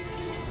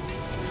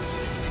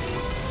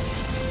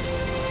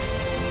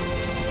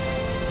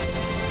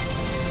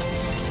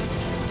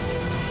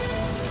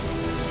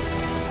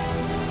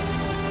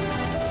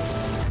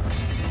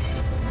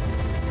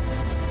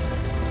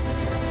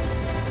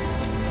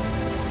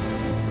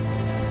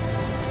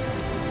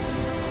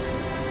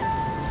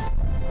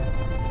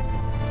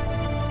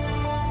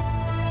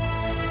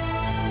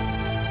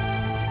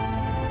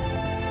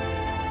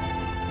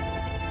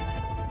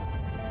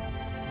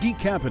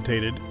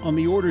 Decapitated on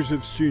the orders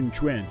of Sun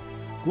Quan,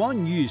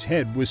 Guan Yu's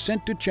head was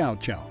sent to Cao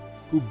Cao,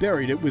 who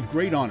buried it with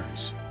great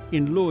honors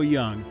in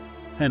Luoyang,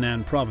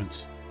 Henan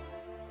province.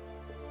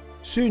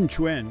 Sun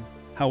Quan,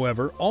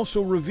 however,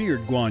 also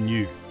revered Guan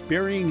Yu,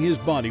 burying his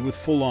body with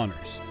full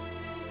honors.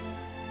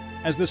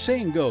 As the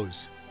saying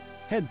goes,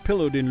 head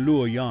pillowed in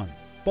Luoyang,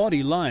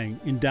 body lying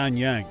in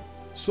Danyang,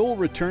 soul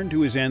returned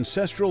to his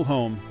ancestral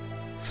home,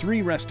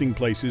 three resting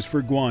places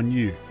for Guan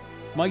Yu,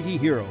 mighty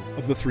hero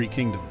of the Three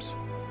Kingdoms.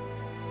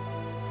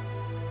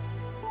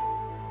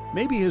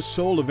 Maybe his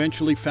soul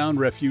eventually found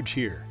refuge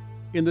here,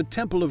 in the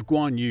Temple of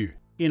Guan Yu,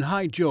 in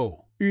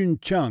Haizhou,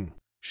 Yuncheng,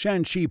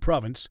 Shanxi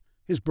province,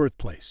 his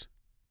birthplace.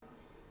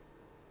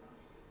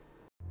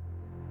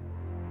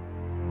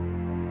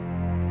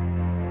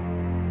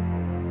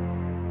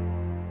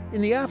 In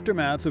the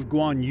aftermath of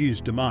Guan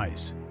Yu's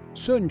demise,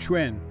 Sun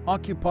Quan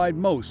occupied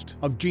most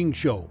of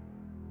Jingzhou.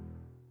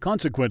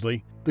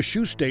 Consequently, the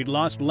Shu state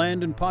lost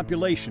land and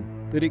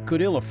population that it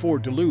could ill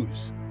afford to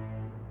lose.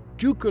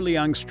 Zhuge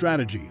Liang's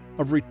strategy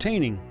of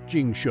retaining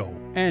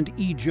Jingzhou and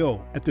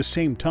Yizhou at the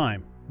same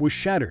time was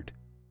shattered.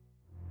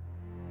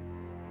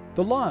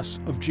 The loss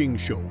of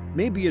Jingzhou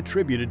may be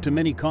attributed to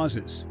many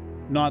causes,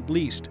 not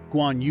least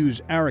Guan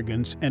Yu's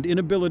arrogance and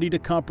inability to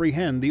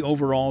comprehend the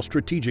overall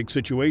strategic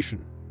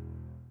situation.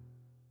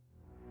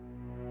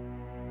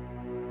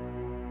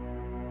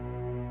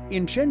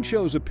 In Chen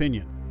Shou's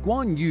opinion,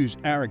 Guan Yu's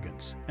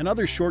arrogance and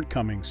other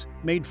shortcomings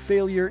made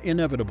failure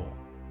inevitable.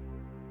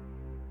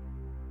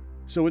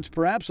 So it's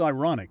perhaps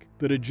ironic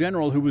that a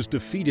general who was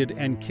defeated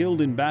and killed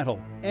in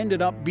battle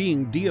ended up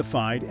being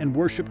deified and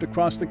worshipped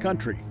across the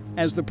country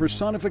as the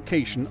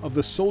personification of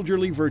the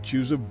soldierly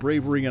virtues of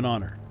bravery and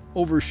honor,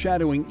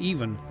 overshadowing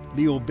even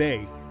Liu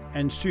Bei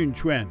and Sun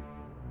Quan.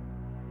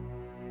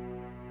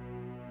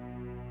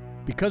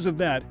 Because of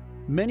that,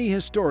 many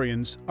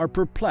historians are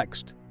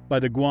perplexed by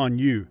the Guan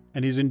Yu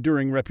and his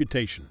enduring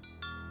reputation.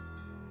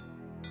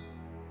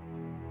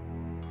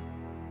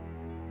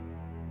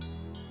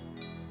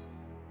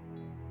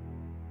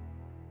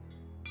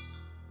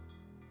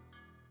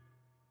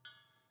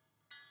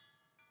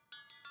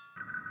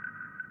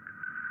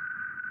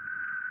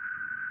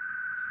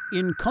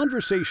 In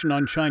Conversation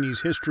on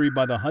Chinese History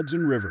by the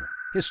Hudson River,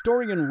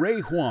 historian Ray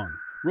Huang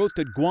wrote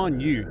that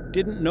Guan Yu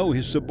didn't know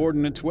his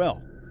subordinates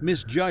well,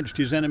 misjudged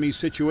his enemy's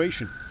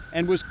situation,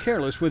 and was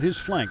careless with his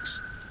flanks,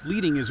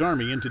 leading his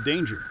army into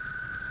danger.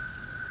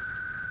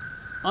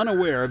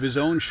 Unaware of his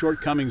own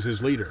shortcomings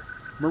as leader,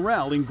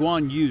 morale in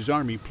Guan Yu's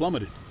army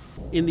plummeted,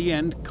 in the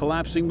end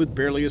collapsing with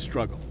barely a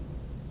struggle.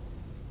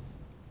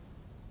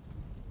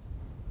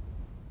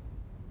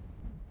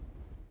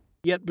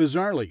 Yet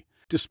bizarrely,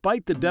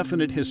 despite the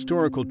definite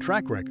historical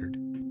track record,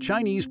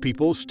 Chinese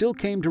people still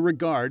came to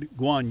regard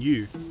Guan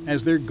Yu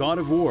as their god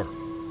of war.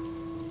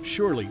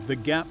 Surely the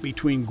gap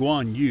between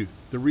Guan Yu,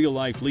 the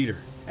real-life leader,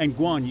 and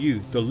Guan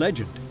Yu, the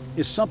legend,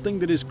 is something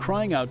that is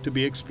crying out to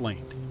be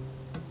explained.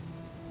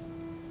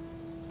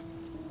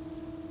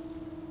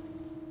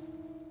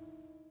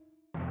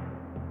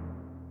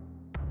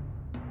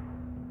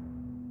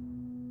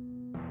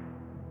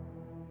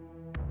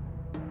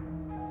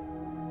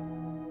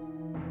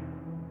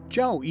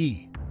 Zhao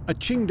Yi, a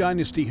Qing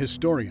Dynasty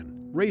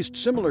historian, raised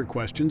similar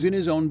questions in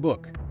his own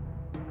book.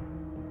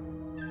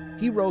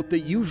 He wrote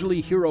that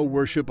usually hero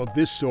worship of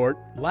this sort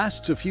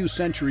lasts a few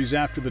centuries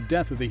after the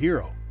death of the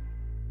hero.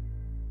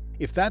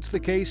 If that's the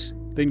case,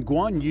 then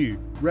Guan Yu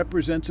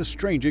represents a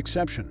strange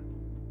exception.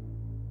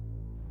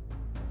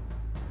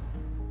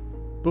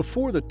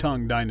 Before the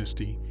Tang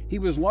Dynasty, he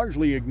was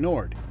largely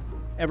ignored.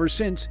 Ever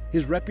since,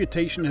 his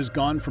reputation has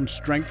gone from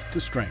strength to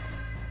strength.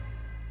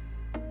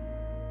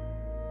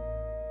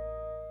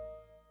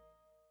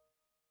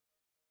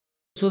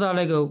 说到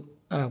那个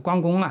关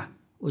公啊，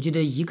我觉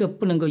得一个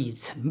不能够以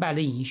成败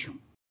论英雄，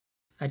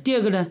第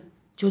二个呢，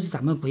就是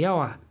咱们不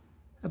要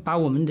把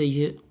我们的一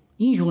些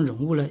英雄人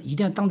物呢，一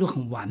定要当作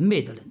很完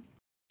美的人。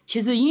其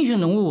实英雄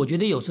人物，我觉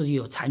得有时候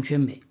有残缺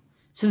美，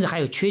甚至还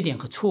有缺点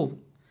和错误。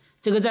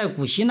这个在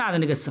古希腊的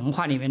那个神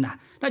话里面呢，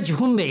那几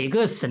乎每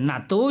个神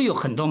都有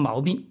很多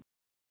毛病。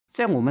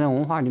在我们的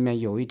文化里面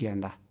有一点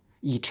的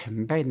以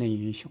成败论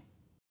英雄，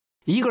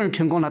一个人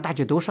成功了，大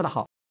家都说他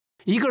好。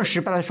 一个人失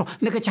败了，说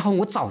那个家伙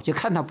我早就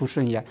看他不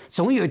顺眼，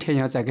总有一天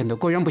要栽跟头，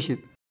果然不行，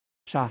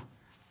是吧？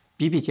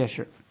比比皆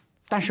是。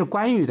但是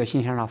关羽的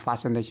形象上发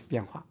生了一些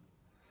变化，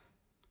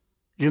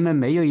人们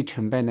没有以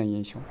成败论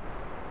英雄。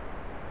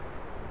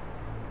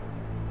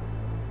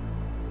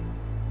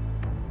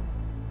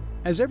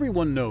 As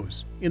everyone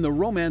knows, in the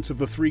Romance of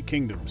the Three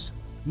Kingdoms,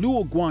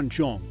 Luo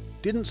Guanzhong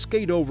didn't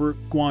skate over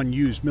Guan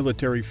Yu's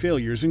military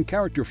failures and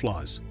character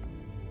flaws.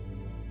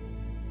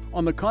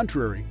 On the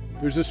contrary,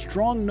 there's a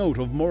strong note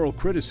of moral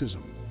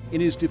criticism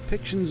in his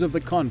depictions of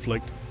the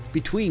conflict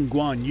between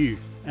Guan Yu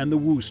and the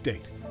Wu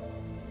state.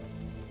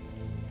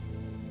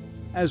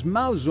 As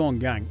Mao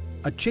Zonggang,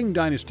 a Qing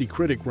Dynasty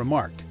critic,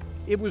 remarked,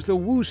 it was the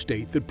Wu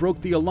state that broke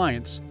the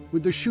alliance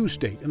with the Shu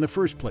state in the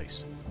first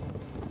place.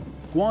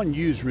 Guan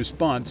Yu's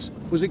response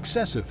was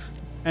excessive,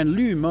 and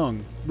Lu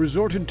Meng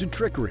resorted to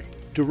trickery,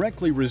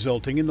 directly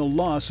resulting in the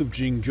loss of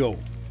Jingzhou.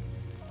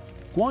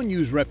 Guan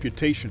Yu's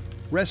reputation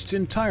rests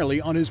entirely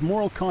on his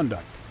moral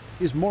conduct,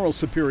 his moral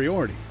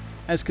superiority,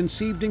 as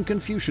conceived in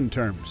Confucian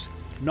terms,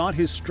 not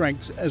his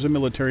strengths as a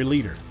military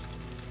leader.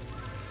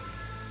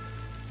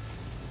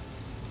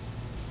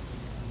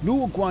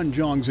 Luo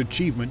Guanzhong's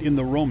achievement in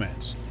the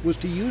romance was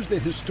to use the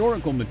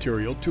historical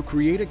material to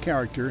create a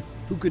character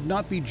who could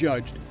not be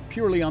judged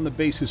purely on the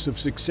basis of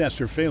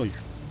success or failure,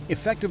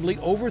 effectively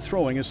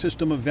overthrowing a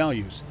system of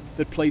values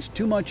that placed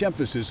too much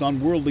emphasis on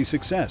worldly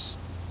success.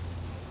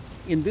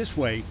 In this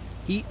way,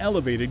 he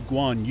elevated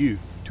Guan Yu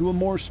to a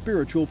more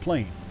spiritual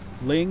plane,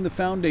 laying the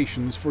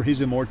foundations for his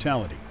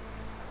immortality.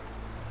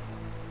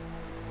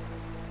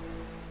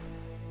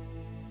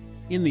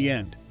 In the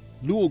end,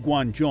 Luo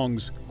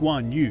Guanzhong's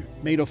Guan Yu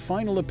made a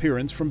final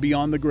appearance from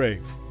beyond the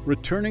grave,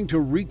 returning to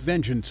wreak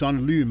vengeance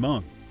on Lu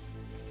Meng.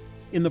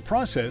 In the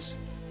process,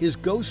 his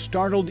ghost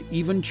startled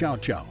even Cao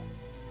Cao.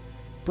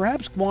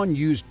 Perhaps Guan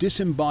Yu's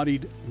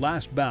disembodied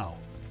last bow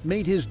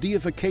made his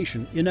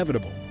deification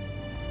inevitable.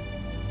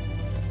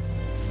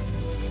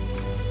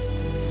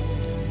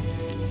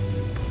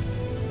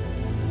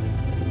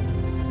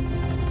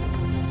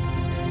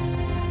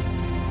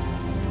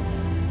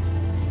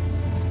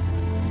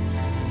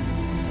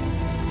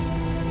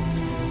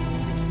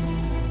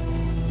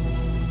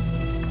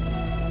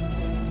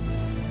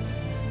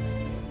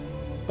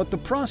 But the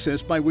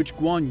process by which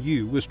Guan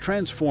Yu was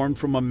transformed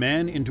from a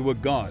man into a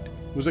god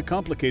was a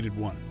complicated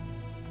one.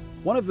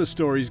 One of the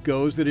stories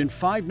goes that in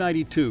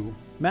 592,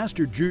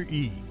 Master Zhu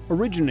Yi,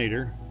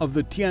 originator of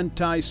the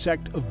Tiantai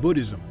sect of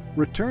Buddhism,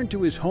 returned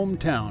to his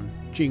hometown,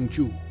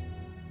 Jingzhou.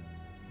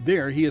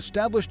 There he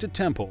established a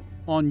temple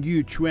on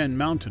Yuquan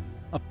Mountain,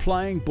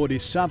 applying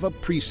Bodhisattva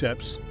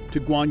precepts to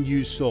Guan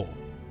Yu's soul.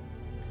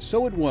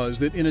 So it was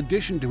that in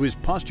addition to his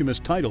posthumous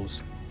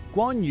titles,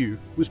 Guan Yu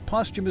was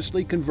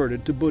posthumously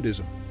converted to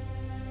Buddhism.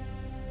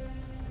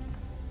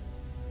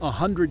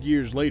 100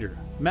 years later,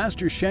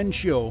 Master Shen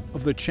Xiu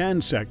of the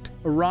Chan sect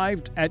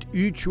arrived at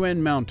Yuquan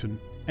Mountain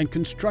and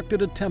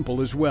constructed a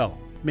temple as well,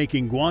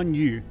 making Guan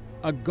Yu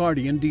a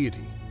guardian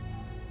deity.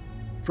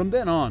 From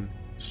then on,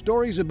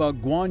 stories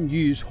about Guan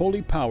Yu's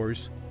holy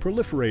powers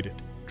proliferated,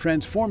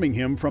 transforming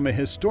him from a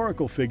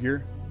historical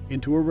figure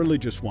into a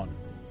religious one.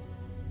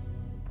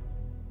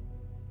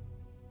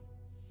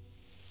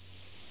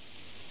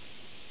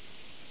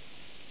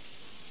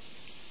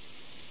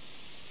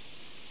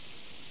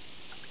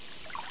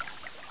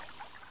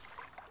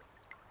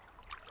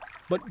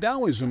 But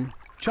Taoism,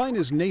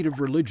 China's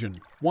native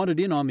religion, wanted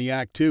in on the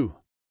act too.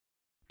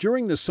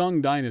 During the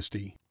Song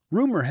Dynasty,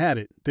 rumor had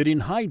it that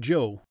in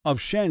Haizhou of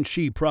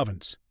Shanxi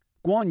province,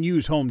 Guan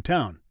Yu's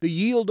hometown, the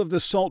yield of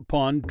the salt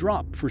pond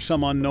dropped for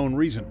some unknown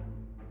reason.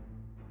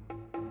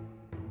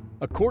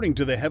 According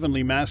to the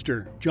heavenly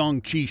master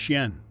Zhang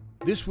Qi-xian,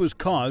 this was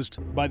caused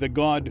by the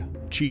god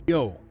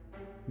Qi-yo.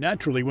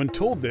 Naturally, when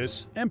told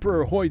this,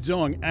 Emperor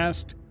Huizong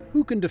asked,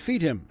 "Who can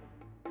defeat him?"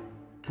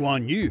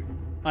 "Guan Yu.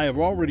 I have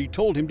already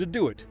told him to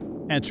do it,"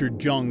 answered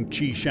Zhang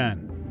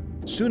Qi-xian.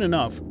 Soon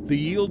enough, the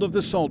yield of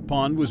the salt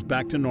pond was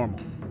back to normal.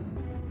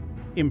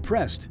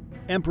 Impressed,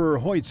 Emperor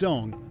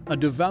Huizong, a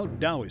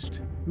devout Taoist,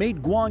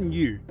 made Guan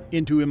Yu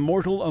into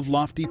immortal of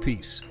lofty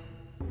peace.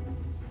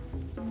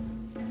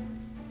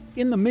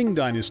 In the Ming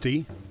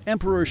Dynasty,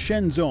 Emperor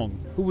Shenzong,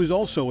 who was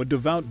also a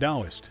devout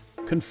Taoist,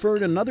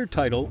 conferred another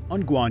title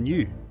on Guan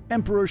Yu,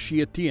 Emperor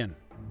Xietian.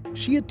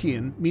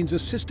 Xietian means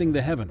assisting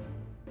the heaven.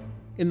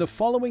 In the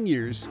following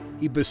years,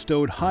 he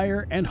bestowed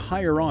higher and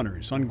higher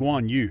honors on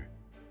Guan Yu.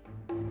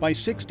 By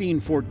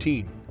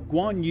 1614,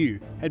 Guan Yu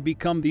had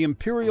become the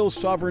imperial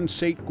sovereign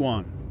Sate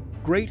Guan,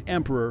 great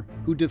emperor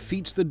who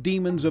defeats the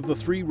demons of the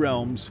three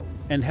realms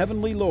and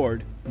heavenly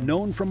lord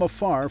known from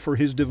afar for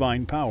his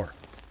divine power.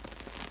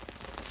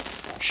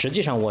 实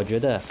际上，我觉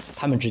得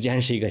他们之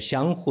间是一个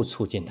相互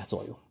促进的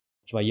作用，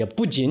是吧？也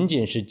不仅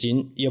仅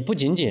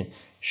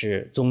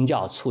是宗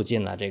教促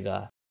进了这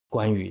个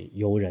关于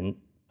由人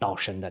到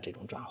神的这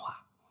种转化，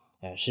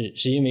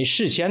是因为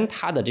事先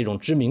他的这种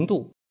知名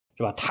度，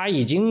是吧？他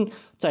已经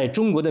在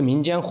中国的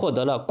民间获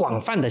得了广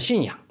泛的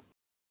信仰，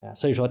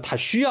所以说他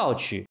需要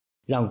去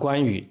让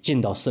关羽进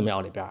到寺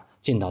庙里边，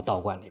进到道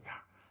观里边。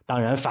当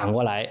然，反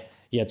过来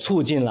也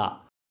促进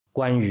了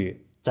关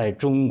羽在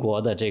中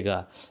国的这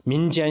个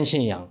民间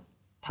信仰，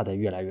它的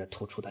越来越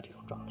突出的这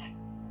种状态。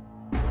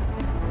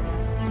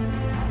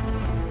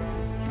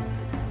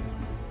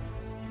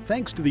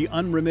Thanks to the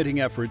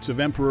unremitting efforts of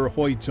Emperor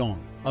Huizong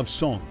of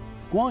Song,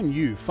 Guan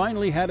Yu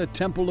finally had a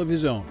temple of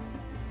his own.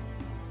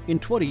 In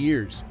 20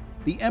 years,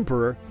 the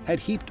emperor had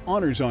heaped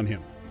honors on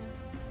him.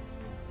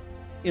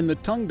 In the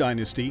Tang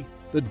Dynasty,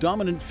 the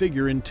dominant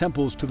figure in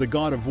temples to the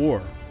god of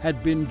war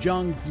had been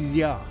Zhang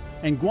Ziyia,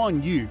 and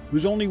Guan Yu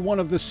was only one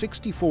of the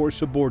 64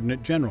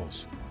 subordinate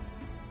generals.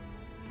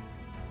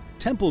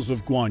 Temples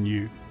of Guan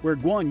Yu, where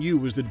Guan Yu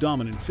was the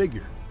dominant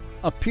figure,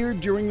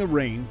 appeared during the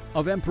reign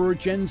of Emperor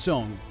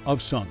Zhenzong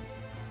of Sung.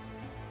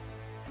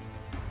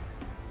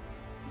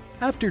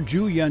 After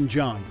Zhu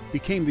Yanzhan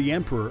became the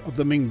emperor of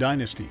the Ming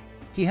Dynasty,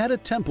 he had a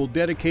temple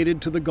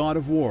dedicated to the god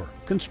of war,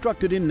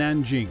 constructed in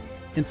Nanjing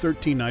in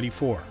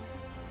 1394.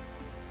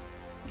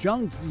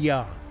 Zhang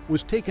Ziyia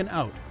was taken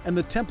out, and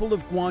the temple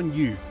of Guan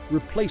Yu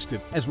replaced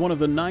it as one of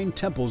the 9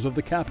 temples of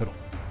the capital.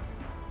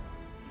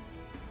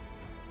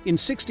 In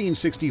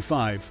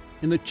 1665,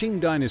 in the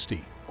Qing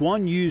Dynasty,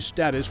 Guan Yu's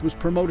status was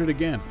promoted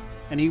again,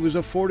 and he was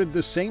afforded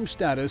the same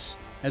status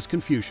as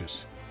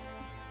Confucius.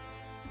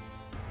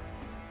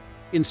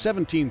 In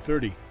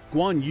 1730,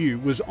 Guan Yu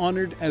was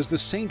honored as the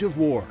Saint of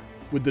War,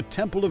 with the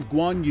Temple of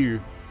Guan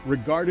Yu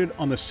regarded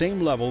on the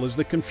same level as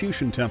the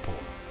Confucian Temple.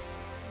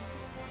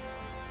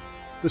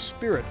 The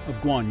spirit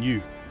of Guan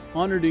Yu,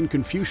 honored in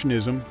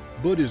Confucianism,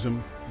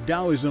 Buddhism,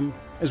 Taoism,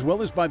 as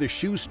well as by the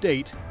Shu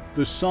state,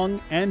 the Sung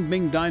and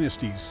Ming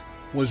dynasties,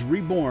 was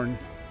reborn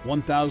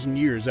 1,000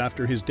 years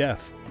after his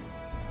death.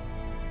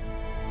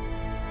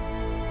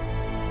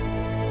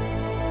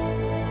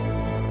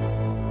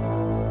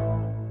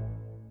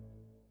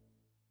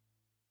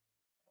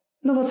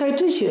 那么在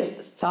这些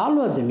杂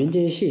乱的民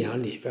间信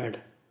仰里边的，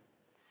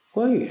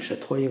关羽是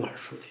脱颖而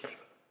出的一个，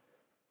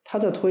他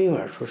的脱颖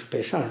而出是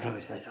被上上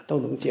下下都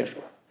能接受，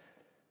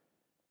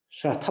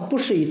是吧？他不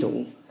是一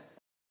种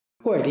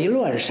怪力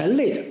乱神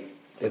类的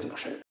那种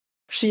神，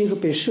是一个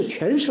被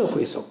全社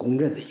会所公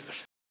认的一个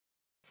神，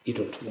一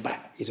种崇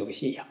拜，一种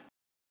信仰，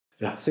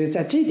是吧？所以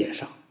在这点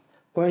上，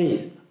关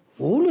羽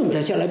无论他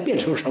将来变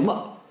成什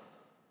么，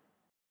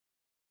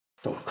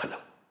都有可能。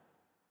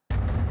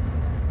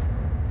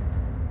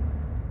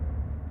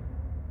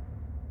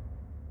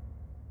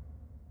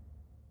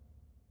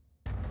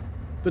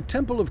 The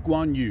Temple of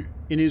Guan Yu,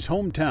 in his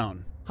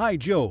hometown,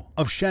 Haizhou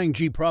of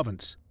Shangji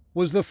Province,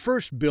 was the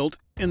first built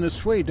in the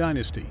Sui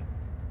Dynasty.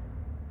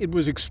 It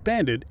was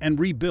expanded and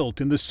rebuilt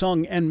in the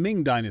Sung and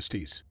Ming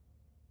dynasties.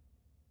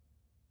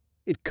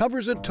 It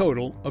covers a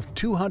total of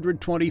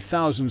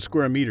 220,000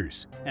 square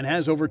meters and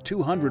has over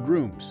 200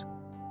 rooms.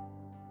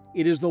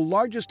 It is the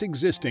largest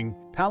existing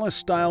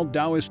palace-style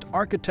Taoist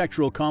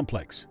architectural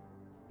complex.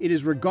 It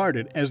is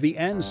regarded as the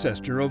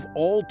ancestor of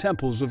all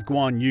temples of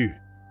Guan Yu.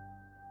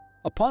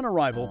 Upon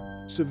arrival,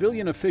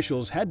 civilian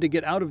officials had to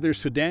get out of their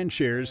sedan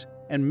chairs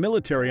and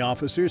military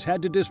officers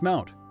had to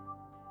dismount.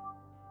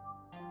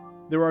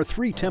 There are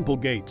 3 temple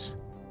gates.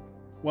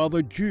 While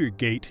the Ju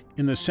gate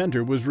in the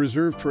center was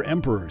reserved for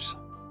emperors,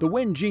 the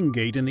Wenjing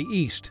gate in the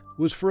east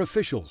was for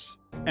officials,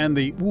 and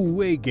the Wu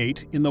Wei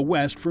gate in the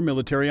west for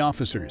military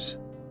officers.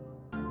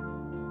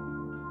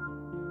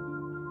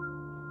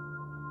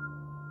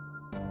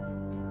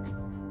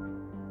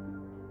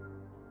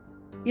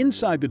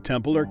 Inside the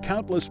temple are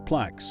countless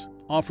plaques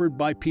offered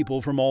by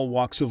people from all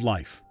walks of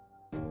life.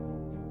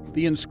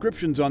 The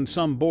inscriptions on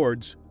some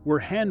boards were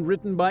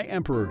handwritten by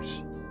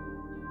emperors.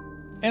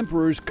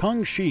 Emperors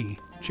Kang Shi,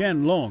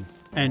 Qian Long,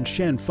 and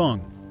Qian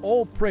Feng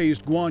all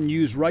praised Guan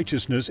Yu's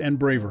righteousness and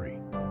bravery.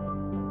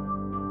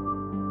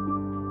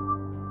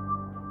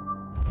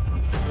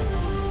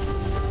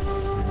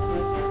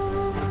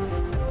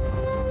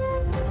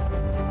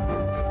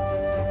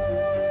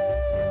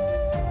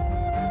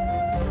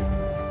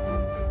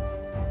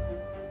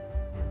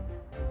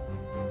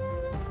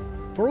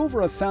 For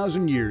over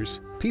 1,000 years,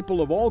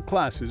 people of all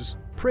classes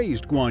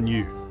praised Guan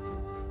Yu.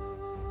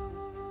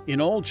 In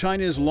all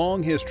China's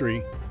long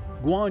history,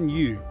 Guan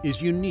Yu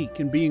is unique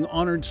in being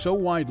honored so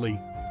widely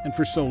and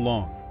for so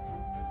long.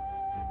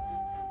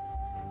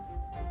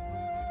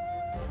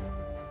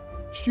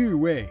 Xu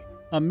Wei,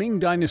 a Ming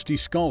Dynasty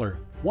scholar,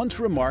 once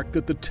remarked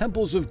that the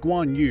temples of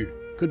Guan Yu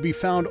could be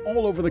found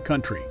all over the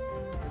country.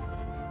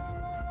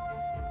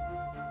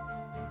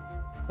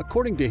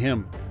 According to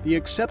him, the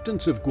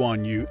acceptance of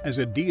Guan Yu as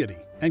a deity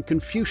and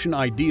Confucian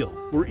ideal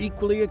were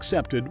equally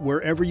accepted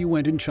wherever you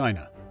went in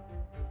China.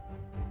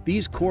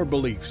 These core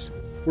beliefs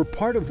were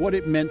part of what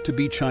it meant to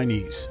be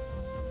Chinese.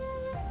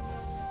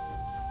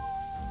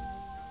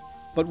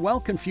 But while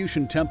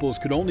Confucian temples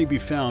could only be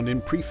found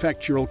in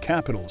prefectural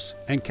capitals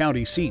and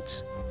county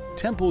seats,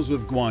 temples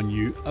of Guan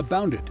Yu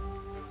abounded.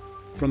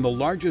 From the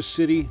largest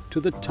city to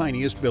the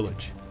tiniest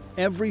village,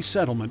 every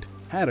settlement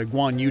had a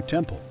Guan Yu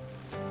temple.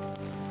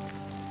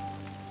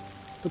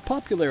 The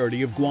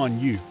popularity of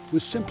Guan Yu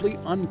was simply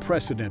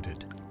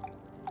unprecedented.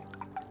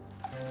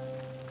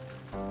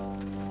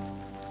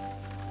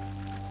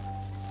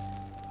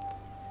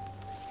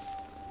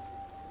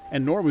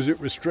 And nor was it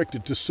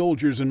restricted to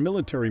soldiers and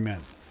military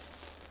men.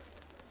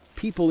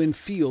 People in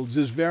fields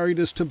as varied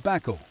as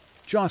tobacco,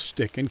 joss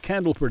stick and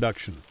candle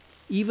production,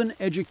 even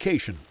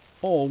education,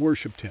 all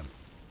worshipped him.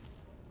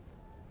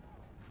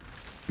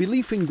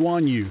 Belief in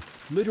Guan Yu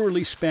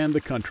literally spanned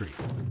the country.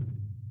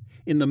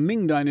 In the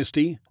Ming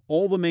Dynasty,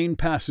 all the main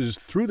passes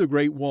through the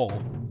Great Wall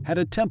had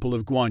a temple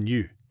of Guan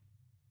Yu.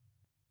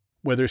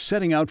 Whether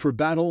setting out for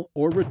battle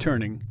or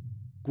returning,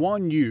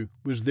 Guan Yu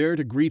was there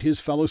to greet his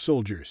fellow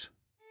soldiers.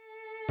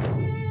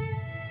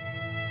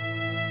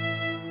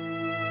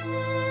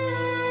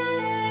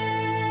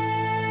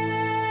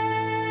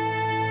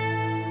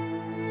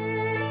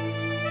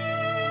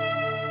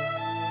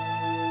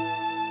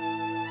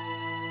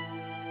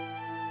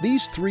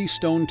 These 3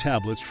 stone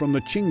tablets from the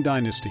Qing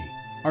Dynasty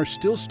are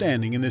still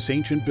standing in this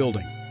ancient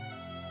building.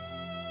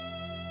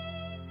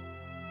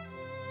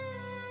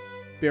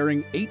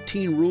 Bearing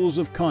 18 rules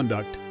of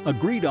conduct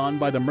agreed on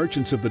by the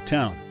merchants of the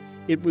town,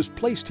 it was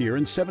placed here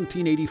in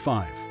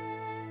 1785.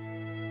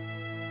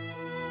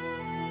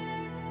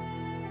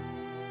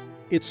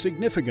 It's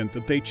significant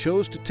that they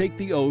chose to take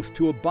the oath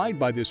to abide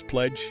by this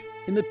pledge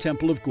in the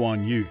Temple of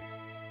Guan Yu.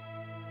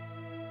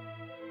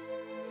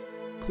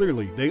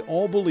 Clearly, they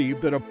all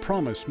believed that a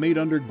promise made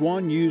under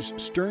Guan Yu's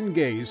stern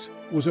gaze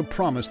was a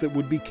promise that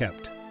would be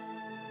kept.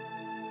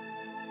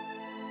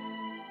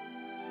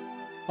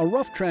 A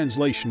rough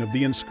translation of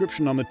the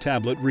inscription on the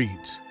tablet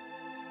reads,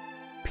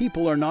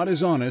 "People are not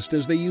as honest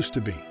as they used to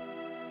be.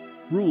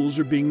 Rules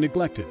are being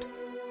neglected.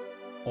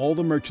 All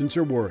the merchants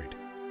are worried.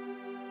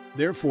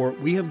 Therefore,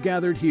 we have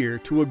gathered here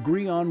to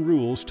agree on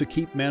rules to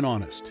keep men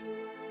honest.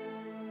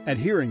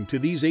 Adhering to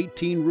these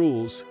 18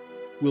 rules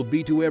will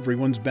be to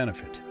everyone's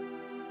benefit.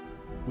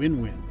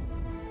 Win-win."